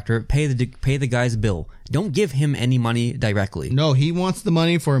chiropractor, pay the guy's bill. Don't give him any money directly. No, he wants the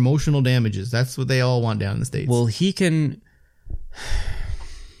money for emotional damages. That's what they all want down in the States. Well, he can.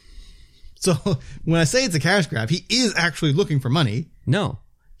 So when I say it's a cash grab, he is actually looking for money. No,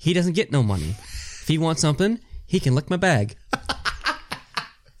 he doesn't get no money. If he wants something, he can lick my bag.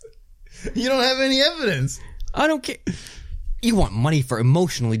 You don't have any evidence. I don't care. You want money for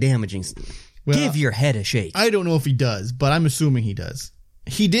emotionally damaging. Well, give your head a shake. I don't know if he does, but I'm assuming he does.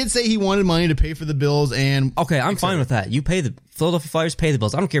 He did say he wanted money to pay for the bills and... Okay, I'm fine with that. You pay the... Philadelphia Flyers pay the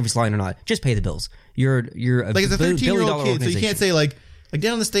bills. I don't care if he's lying or not. Just pay the bills. You're a like, it's a 13-year-old kid, so you can't say, like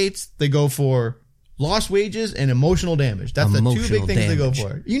down in the States, they go for lost wages and emotional damage. That's the two big things they go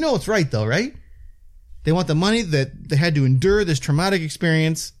for. You know it's right, though, right? They want the money that they had to endure this traumatic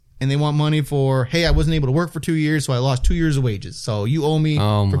experience... And they want money for, hey, I wasn't able to work for 2 years, so I lost 2 years of wages. So you owe me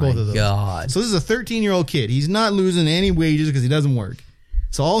for both of those. God. So this is a 13-year-old kid. He's not losing any wages because he doesn't work.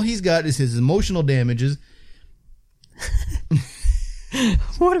 So all he's got is his emotional damages.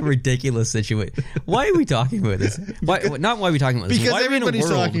 What a ridiculous situation. Why are we talking about this? Not why are we talking about this. Because why everybody's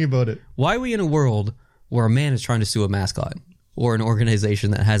talking about it. Why are we in a world where a man is trying to sue a mascot or an organization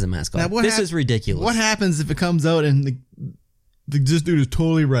that has a mascot? This is ridiculous. What happens if it comes out and this dude is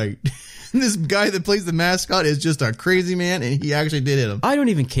totally right? This guy that plays the mascot is just a crazy man, and he actually did hit him. I don't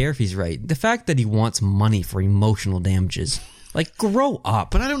even care if he's right. The fact that he wants money for emotional damages, like, grow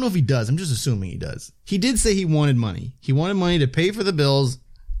up. But I don't know if he does. I'm just assuming he does. He did say he wanted money. He wanted money to pay for the bills,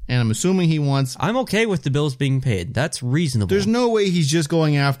 and I'm assuming he wants... I'm okay with the bills being paid. That's reasonable. There's no way he's just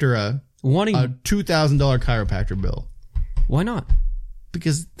going after a $2,000 chiropractor bill. Why not?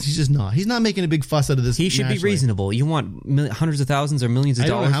 Because he's just not. He's not making a big fuss out of this. He should be reasonable. You want hundreds of thousands or millions of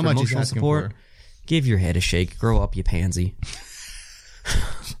dollars for emotional support? Give your head a shake. Grow up, you pansy.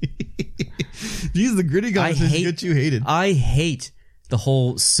 Jeez, the Gritty conversation gets you hated. I hate the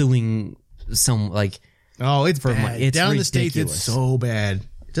whole suing Oh, it's bad. It's down ridiculous. in the States, it's so bad.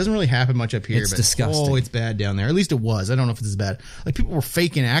 It doesn't really happen much up here. It's disgusting. Oh, it's bad down there. At least it was. I don't know if it's as bad. Like, people were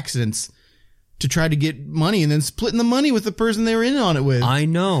faking accidents to try to get money and then splitting the money with the person they were in on it with. I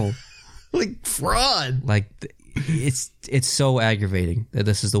know. Like, fraud. Like, it's so aggravating that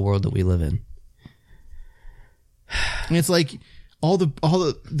this is the world that we live in. And it's like all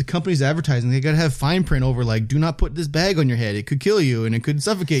the companies advertising, they got to have fine print over, like, do not put this bag on your head. It could kill you and it could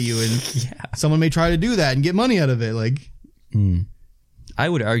suffocate you. And someone may try to do that and get money out of it. Like, I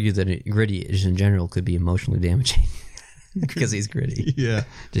would argue that Gritty just in general could be emotionally damaging because he's gritty. Yeah.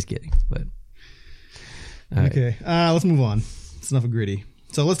 Just kidding. But okay. Let's move on. It's enough of Gritty.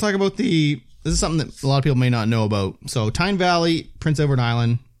 So let's talk about this is something that a lot of people may not know about. So Tyne Valley, Prince Edward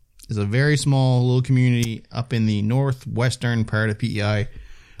Island is a very small little community up in the northwestern part of PEI.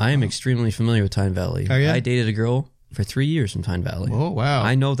 I am extremely familiar with Tyne Valley. Are you? I dated a girl for 3 years from Tyne Valley. Oh, wow.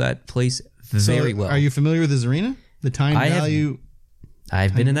 I know that place very well. Are you familiar with this arena? The Tyne Valley?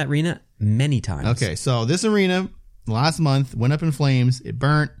 I've been in that arena many times. Okay, so this arena last month went up in flames. It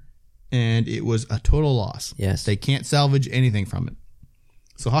burnt, and it was a total loss. Yes. They can't salvage anything from it.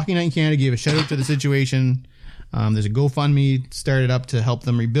 So Hockey Night in Canada gave a shout out to the situation. There's a GoFundMe started up to help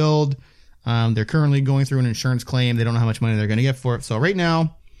them rebuild. They're currently going through an insurance claim. They don't know how much money they're going to get for it. So right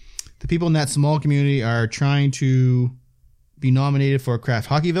now, the people in that small community are trying to be nominated for Craft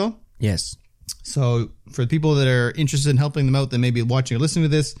Hockeyville. Yes. So for the people that are interested in helping them out that may be watching or listening to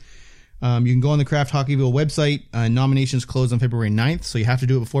this, you can go on the Craft Hockeyville website. Nominations close on February 9th, so you have to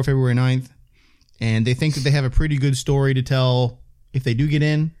do it before February 9th. And they think that they have a pretty good story to tell if they do get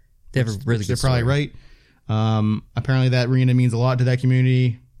in. They have a really good story. They're probably right. Apparently that arena means a lot to that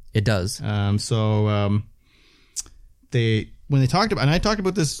community. It does. When they talked about, and I talked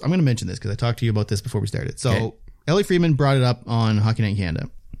about this, I'm going to mention this because I talked to you about this before we started. So Ellie Friedman brought it up on Hockey Night in Canada.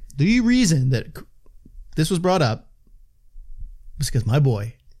 The reason that this was brought up was because my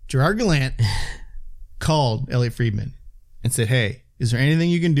boy, Gerard Gallant, called Elliot Friedman and said, hey, is there anything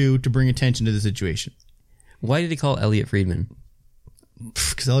you can do to bring attention to the situation? Why did he call Elliot Friedman?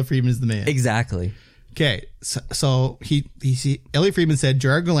 Because Elliot Friedman is the man. Exactly. Okay, so Elliot Friedman said,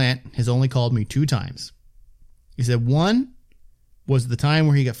 Gerard Gallant has only called me 2 times. He said one was the time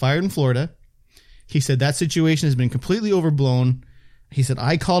where he got fired in Florida. He said that situation has been completely overblown. He said,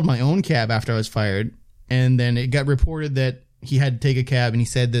 I called my own cab after I was fired, and then it got reported that he had to take a cab, and he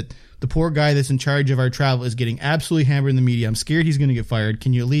said that the poor guy that's in charge of our travel is getting absolutely hammered in the media. I'm scared he's going to get fired.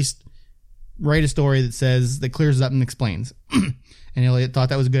 Can you at least write a story that clears it up and explains? And Elliot thought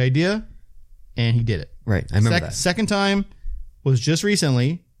that was a good idea, and he did it. Right, I remember that. Second time was just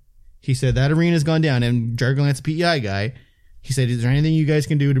recently. He said that arena's gone down, and Gerard Gallant's a PEI guy. He said, is there anything you guys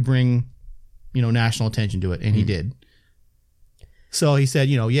can do to bring, national attention to it? And he did. So he said,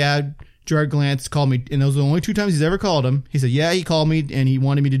 Gerard Gallant's called me, and those are the only 2 times he's ever called him. He said, yeah, he called me, and he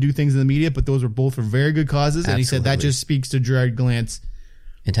wanted me to do things in the media, but those were both for very good causes. Absolutely. And he said that just speaks to Gerard Gallant's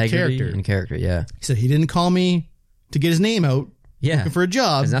integrity character, yeah. He said he didn't call me to get his name out looking for a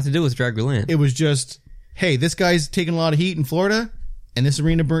job. It has nothing to do with Gerard Gallant. It was just, hey, this guy's taking a lot of heat in Florida, and this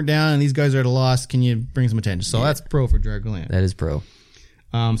arena burnt down, and these guys are at a loss. Can you bring some attention? So that's pro for Gerard Gallant. That is pro.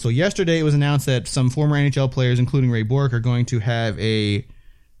 So yesterday it was announced that some former NHL players, including Ray Bourque, are going to have a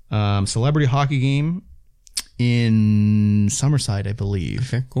celebrity hockey game in Summerside, I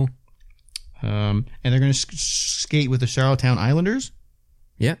believe. Okay, cool. And they're going to skate with the Charlottetown Islanders.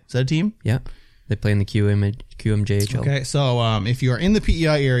 Yeah. Is that a team? Yeah. They play in the QMJHL. Okay, so if you are in the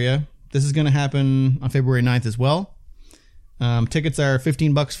PEI area, this is going to happen on February 9th as well. Tickets are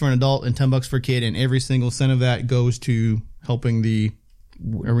 $15 for an adult and $10 for a kid, and every single cent of that goes to helping the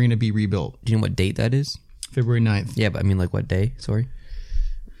arena be rebuilt. Do you know what date that is? February 9th. Yeah, but I mean, like what day? Sorry.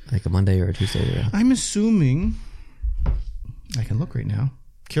 Like a Monday or a Tuesday? Or I'm assuming... I can look right now.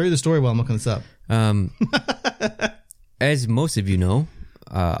 Carry the story while I'm looking this up. As most of you know,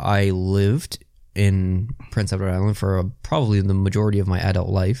 I lived in Prince Edward Island for probably the majority of my adult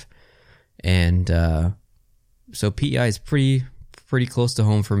life. And so PEI is pretty close to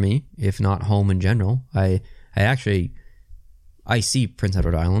home for me, if not home in general. I see Prince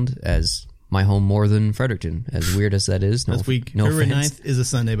Edward Island as my home more than Fredericton, as weird as that is. This week, February 9th is a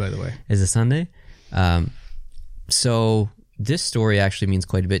Sunday, by the way. Is a Sunday. So this story actually means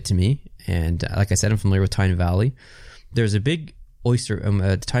quite a bit to me. And like I said, I'm familiar with Tyne Valley. There's a big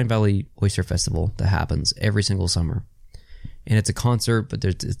Tyne Valley Oyster Festival that happens every single summer. And it's a concert, but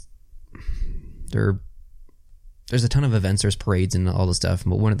there's a ton of events. There's parades and all the stuff.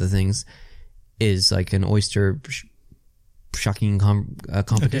 But one of the things is like an oyster shucking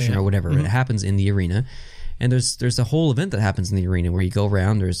competition or whatever. Mm-hmm. It happens in the arena. And there's a whole event that happens in the arena where you go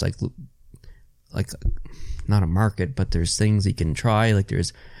around. There's like not a market, but there's things you can try. Like there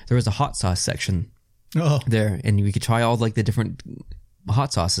was a hot sauce section there, and we could try all like the different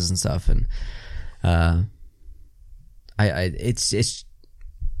hot sauces and stuff. And it's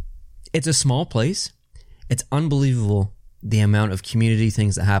a small place. It's unbelievable the amount of community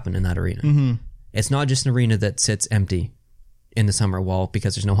things that happen in that arena. Mm-hmm. It's not just an arena that sits empty in the summer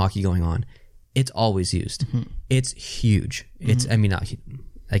because there's no hockey going on. It's always used. Mm-hmm. It's huge. Mm-hmm.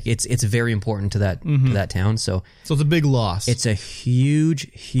 Like it's very important to that town. So it's a big loss. It's a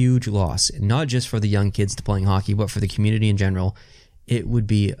huge loss, not just for the young kids to playing hockey, but for the community in general. It would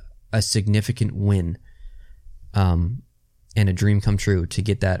be a significant win, and a dream come true to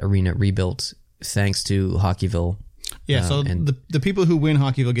get that arena rebuilt thanks to Hockeyville. Yeah, so the people who win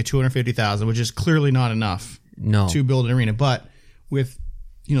Hockeyville get $250,000, which is clearly not enough to build an arena. But with,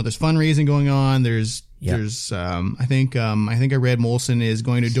 there's fundraising going on. There's I think I read Molson is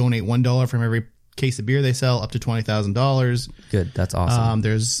going to donate $1 from every case of beer they sell up to $20,000. Good, that's awesome.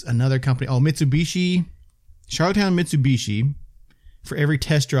 There's another company, Mitsubishi, Charlottetown Mitsubishi. For every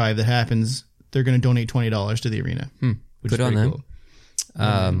test drive that happens, they're going to donate $20 to the arena. Which Good is on them.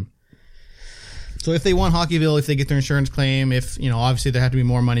 Cool. So if they won Hockeyville, if they get their insurance claim, if, obviously there have to be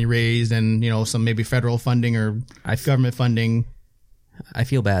more money raised and, some maybe federal funding or government funding. I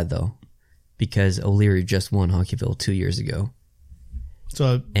feel bad, though, because O'Leary just won Hockeyville 2 years ago.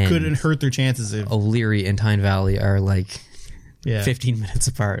 So it couldn't hurt their chances. If O'Leary and Tyne Valley are 15 minutes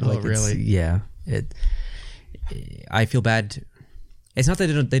apart. Oh, really? Yeah. I feel bad. It's not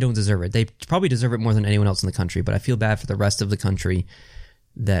that they don't deserve it. They probably deserve it more than anyone else in the country, but I feel bad for the rest of the country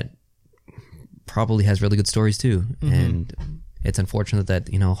that probably has really good stories too. Mm-hmm. And it's unfortunate that,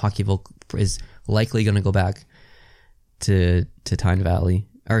 Hockeyville is likely going to go back to Tyne Valley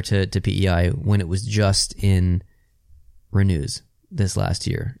or to PEI when it was just in Renews this last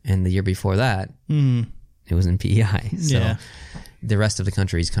year. And the year before that, it was in PEI. So the rest of the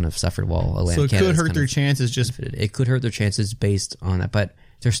country's kind of suffered while Atlantic So it could hurt their chances. It could hurt their chances based on that. But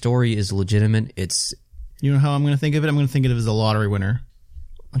their story is legitimate. It's... You know how I'm going to think of it? I'm going to think of it as a lottery winner.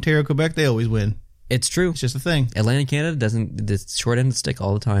 Ontario, Quebec, they always win. It's true. It's just a thing. Atlantic Canada doesn't... The short end of the stick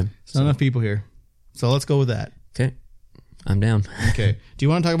all the time. There's not enough people here. So let's go with that. Okay. I'm down. Okay. Do you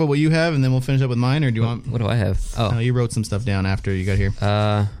want to talk about what you have and then we'll finish up with mine, or do you want... What do I have? Oh. No, you wrote some stuff down after you got here.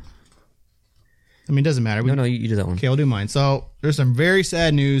 It doesn't matter. No, you do that one. Okay, I'll do mine. So there's some very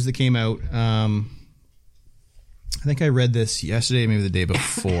sad news that came out. I think I read this yesterday, maybe the day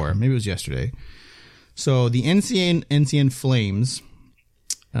before. Maybe it was yesterday. So the NCN Flames,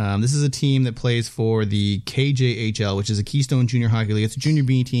 this is a team that plays for the KJHL, which is a Keystone Junior Hockey League. It's a junior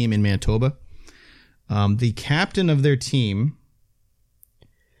B team in Manitoba. The captain of their team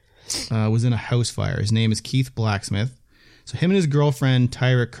was in a house fire. His name is Keith Blacksmith. So him and his girlfriend,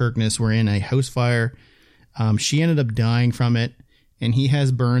 Tyra Kirkness, were in a house fire. She ended up dying from it, and he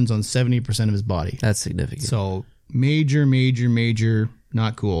has burns on 70% of his body. That's significant. So major,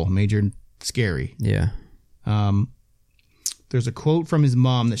 not cool. Major, scary. Yeah. There's a quote from his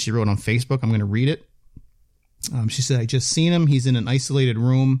mom that she wrote on Facebook. I'm going to read it. She said, "I just seen him. He's in an isolated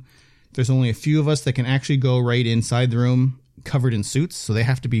room. There's only a few of us that can actually go right inside the room covered in suits. So they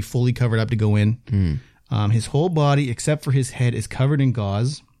have to be fully covered up to go in. His whole body, except for his head, is covered in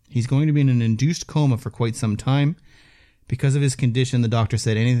gauze. He's going to be in an induced coma for quite some time. Because of his condition, the doctor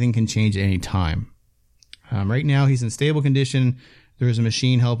said anything can change at any time. Right now, he's in stable condition. There is a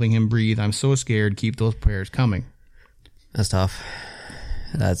machine helping him breathe. I'm so scared. Keep those prayers coming." That's tough.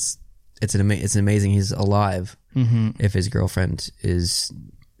 It's amazing he's alive. If his girlfriend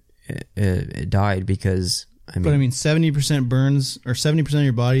died because... But 70% burns, or 70% of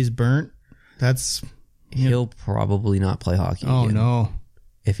your body's burnt. That's... He'll probably not play hockey again. No.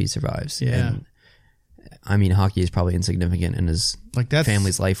 If he survives. Yeah. And, hockey is probably insignificant in his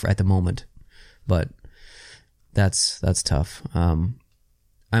family's life at the moment. But that's tough.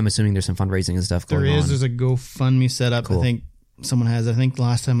 I'm assuming there's some fundraising and stuff going on. There's a GoFundMe set up. Cool. I think someone has. I think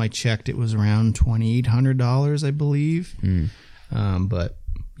last time I checked, it was around $2,800, I believe. But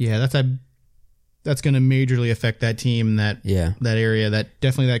yeah, that's going to majorly affect that team, that area,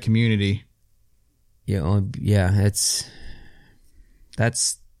 definitely that community. That's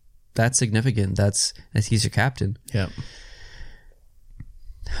significant. He's your captain. Yeah.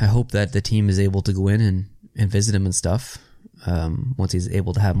 I hope that the team is able to go in and visit him and stuff. Once he's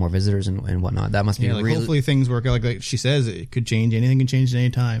able to have more visitors and whatnot. That must be really... hopefully things work out like she says. It could change. Anything can change at any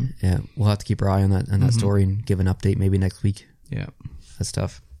time. Yeah. We'll have to keep our eye on that story and give an update maybe next week. Yeah. That's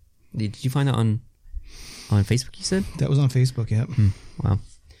tough. Did you find that on Facebook, you said? That was on Facebook, yeah. Wow.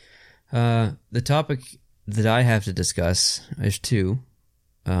 The topic that I have to discuss is two.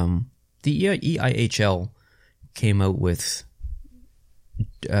 The EIHL came out with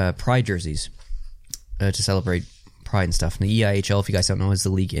pride jerseys to celebrate pride and stuff. And the EIHL, if you guys don't know, is the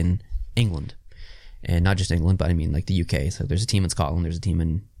league in England. And not just England, but the UK. So there's a team in Scotland, there's a team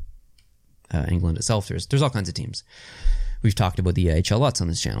in England itself. There's all kinds of teams. We've talked about the EIHL lots on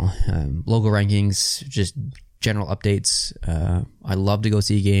this channel. Logo rankings, just general updates. I'd love to go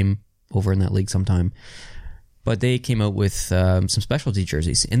see a game over in that league sometime. But they came out with some specialty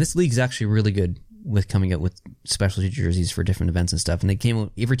jerseys. And this league's actually really good with coming out with specialty jerseys for different events and stuff. And they came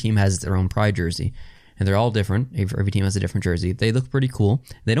out, every team has their own pride jersey. And they're all different. Every team has a different jersey. They look pretty cool.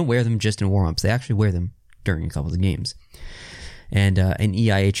 They don't wear them just in warm-ups. They actually wear them during a couple of games. And an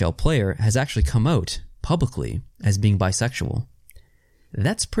EIHL player has actually come out publicly as being bisexual.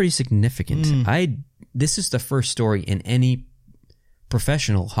 That's pretty significant. This is the first story in any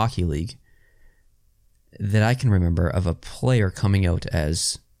professional hockey league that I can remember of a player coming out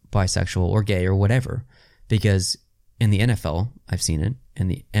as bisexual or gay or whatever. Because in the NFL, I've seen it. In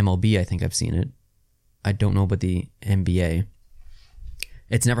the MLB, I think I've seen it. I don't know about the NBA.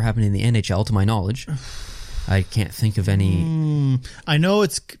 It's never happened in the NHL, to my knowledge. I can't think of any. I know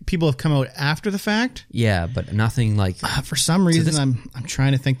it's people have come out after the fact. Yeah, but nothing like. For some reason, I'm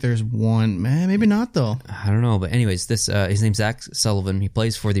trying to think. There's one. Maybe not though. I don't know, but anyways, this his name's Zach Sullivan. He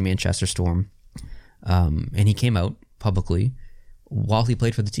plays for the Manchester Storm, and he came out publicly while he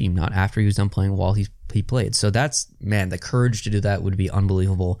played for the team, not after he was done playing. While he played, so that's the courage to do that would be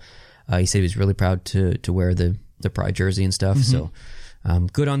unbelievable. He said he was really proud to wear the pride jersey and stuff. Mm-hmm. So.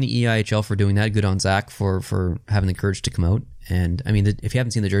 Good on the EIHL for doing that. Good on Zach for having the courage to come out. And I mean, if you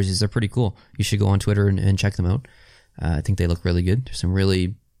haven't seen the jerseys, they're pretty cool. You should go on Twitter and check them out. I think they look really good. There's some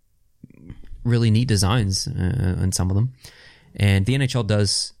really, really neat designs on some of them. And the NHL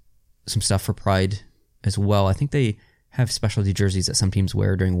does some stuff for Pride as well. I think they have specialty jerseys that some teams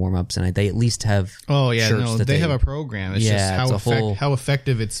wear during warm-ups, and they at least have shirts that they have a program. It's just how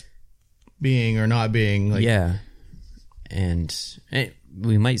effective it's being or not being. Like, yeah. And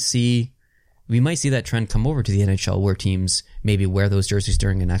we might see that trend come over to the NHL where teams maybe wear those jerseys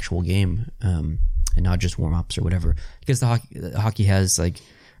during an actual game, and not just warm-ups or whatever. Because the hockey has the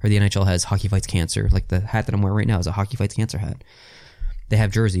NHL has Hockey Fights Cancer. Like the hat that I'm wearing right now is a Hockey Fights Cancer hat. They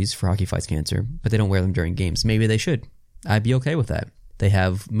have jerseys for Hockey Fights Cancer, but they don't wear them during games. Maybe they should. I'd be okay with that. They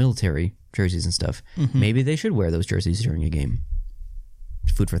have military jerseys and stuff. Mm-hmm. Maybe they should wear those jerseys during a game.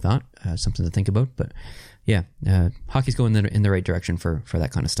 Food for thought, something to think about, but. Yeah, hockey's going in the right direction for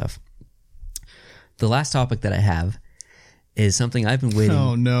that kind of stuff. The last topic that I have is something I've been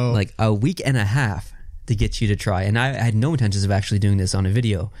waiting like a week and a half to get you to try. And I had no intentions of actually doing this on a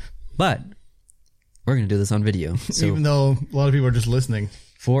video, but we're going to do this on video. So even though a lot of people are just listening.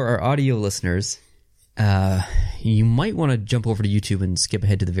 For our audio listeners, you might want to jump over to YouTube and skip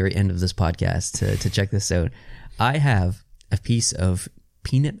ahead to the very end of this podcast to check this out. I have a piece of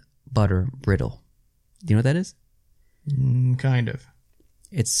peanut butter brittle. Do you know what that is? Kind of.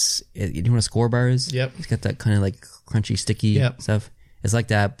 You know what a score bar is? Yep. It's got that kind of like crunchy, sticky stuff. It's like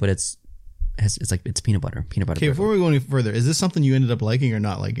that, but it's peanut butter. Peanut butter. Okay, before we go any further, is this something you ended up liking or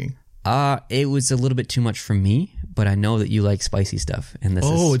not liking? It was a little bit too much for me, but I know that you like spicy stuff, and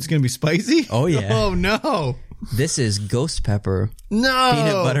it's gonna be spicy? Oh yeah. Oh no. This is ghost pepper. No.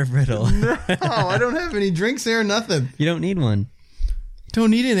 Peanut butter brittle. No, I don't have any drinks there. Nothing. You don't need one.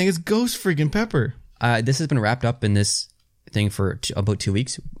 Don't need anything. It's ghost freaking pepper. This has been wrapped up in this thing for about 2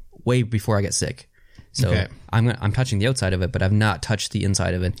 weeks, way before I get sick. So I'm touching the outside of it, but I've not touched the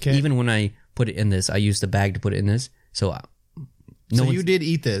inside of it. Okay. Even when I put it in this, I used a bag to put it in this. So you did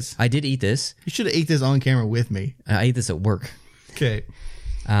eat this. I did eat this. You should have ate this on camera with me. I ate this at work. Okay.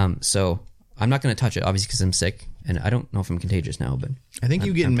 So I'm not going to touch it, obviously, because I'm sick, and I don't know if I'm contagious now. But I think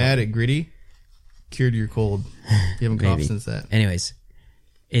you getting mad at Gritty cured your cold. You haven't coughed since that. Anyways.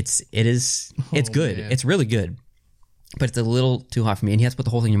 It's good. Man. It's really good, but it's a little too hot for me. And you have to put the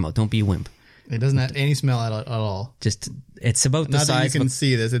whole thing in your mouth. Don't be a wimp. It doesn't have any smell at all. Just it's about the size. Not that you can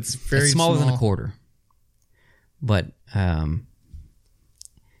see this. It's very smaller small. than a quarter. But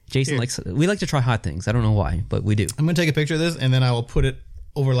Jason we like to try hot things. I don't know why, but we do. I'm gonna take a picture of this and then I will put it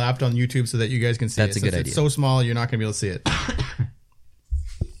overlapped on YouTube so that you guys can see it. That's a good idea. It's so small you're not gonna be able to see it.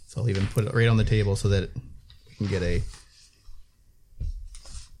 So I'll even put it right on the table so that we can get a.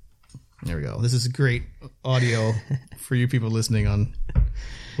 There we go. This is great audio for you people listening on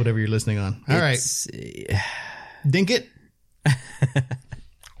whatever you're listening on. All right. Dink it. It's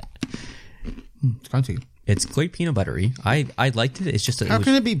crunchy. It's quite peanut buttery. I liked it. It's just how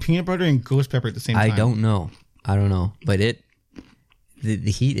can it be peanut butter and ghost pepper at the same time? I don't know. But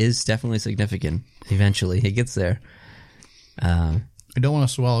the heat is definitely significant. Eventually, it gets there. I don't want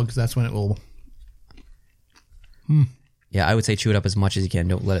to swallow because that's when it will. Yeah, I would say chew it up as much as you can.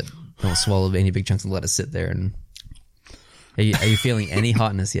 Don't swallow any big chunks and let it sit there. And are you feeling any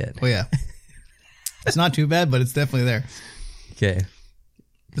hotness yet? Oh yeah, it's not too bad, but it's definitely there. Okay,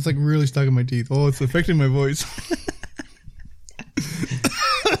 it's like really stuck in my teeth. Oh, it's affecting my voice.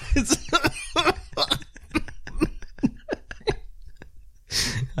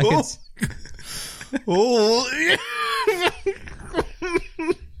 Oh.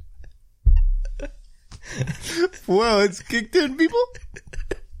 Wow, it's kicked in, people.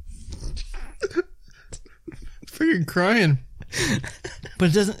 Freaking crying. But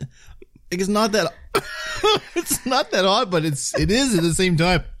it doesn't. It's not that. It's not that hot, but it is at the same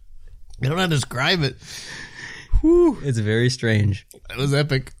time. I don't know how to describe it. Whew. It's very strange. That was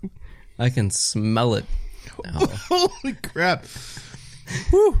epic. I can smell it. Oh. Holy crap.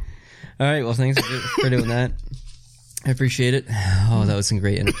 Whew. All right. Well, thanks for doing that. I appreciate it. Oh, that was some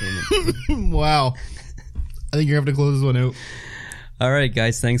great entertainment. Wow. I think you're going to have to close this one out. All right,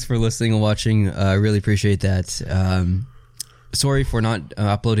 guys. Thanks for listening and watching. I really appreciate that. Sorry for not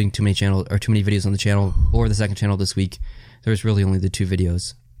uploading too many videos on the channel or the second channel this week. There was really only the 2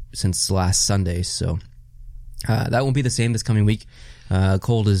 videos since last Sunday, so that won't be the same this coming week.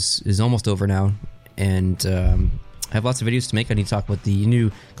 Cold is almost over now, and I have lots of videos to make. I need to talk about the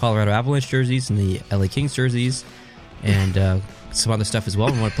new Colorado Avalanche jerseys and the LA Kings jerseys, and some other stuff as well.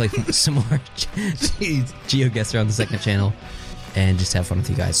 I want to play some more GeoGuessr on the second channel and just have fun with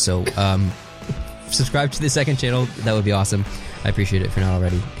you guys. So subscribe to the second channel. That would be awesome. I appreciate it if you're not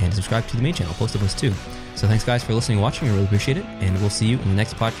already. And subscribe to the main channel. Post those too. So thanks, guys, for listening and watching. I really appreciate it. And we'll see you in the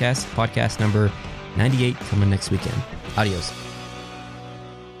next podcast number 98, coming next weekend. Adios.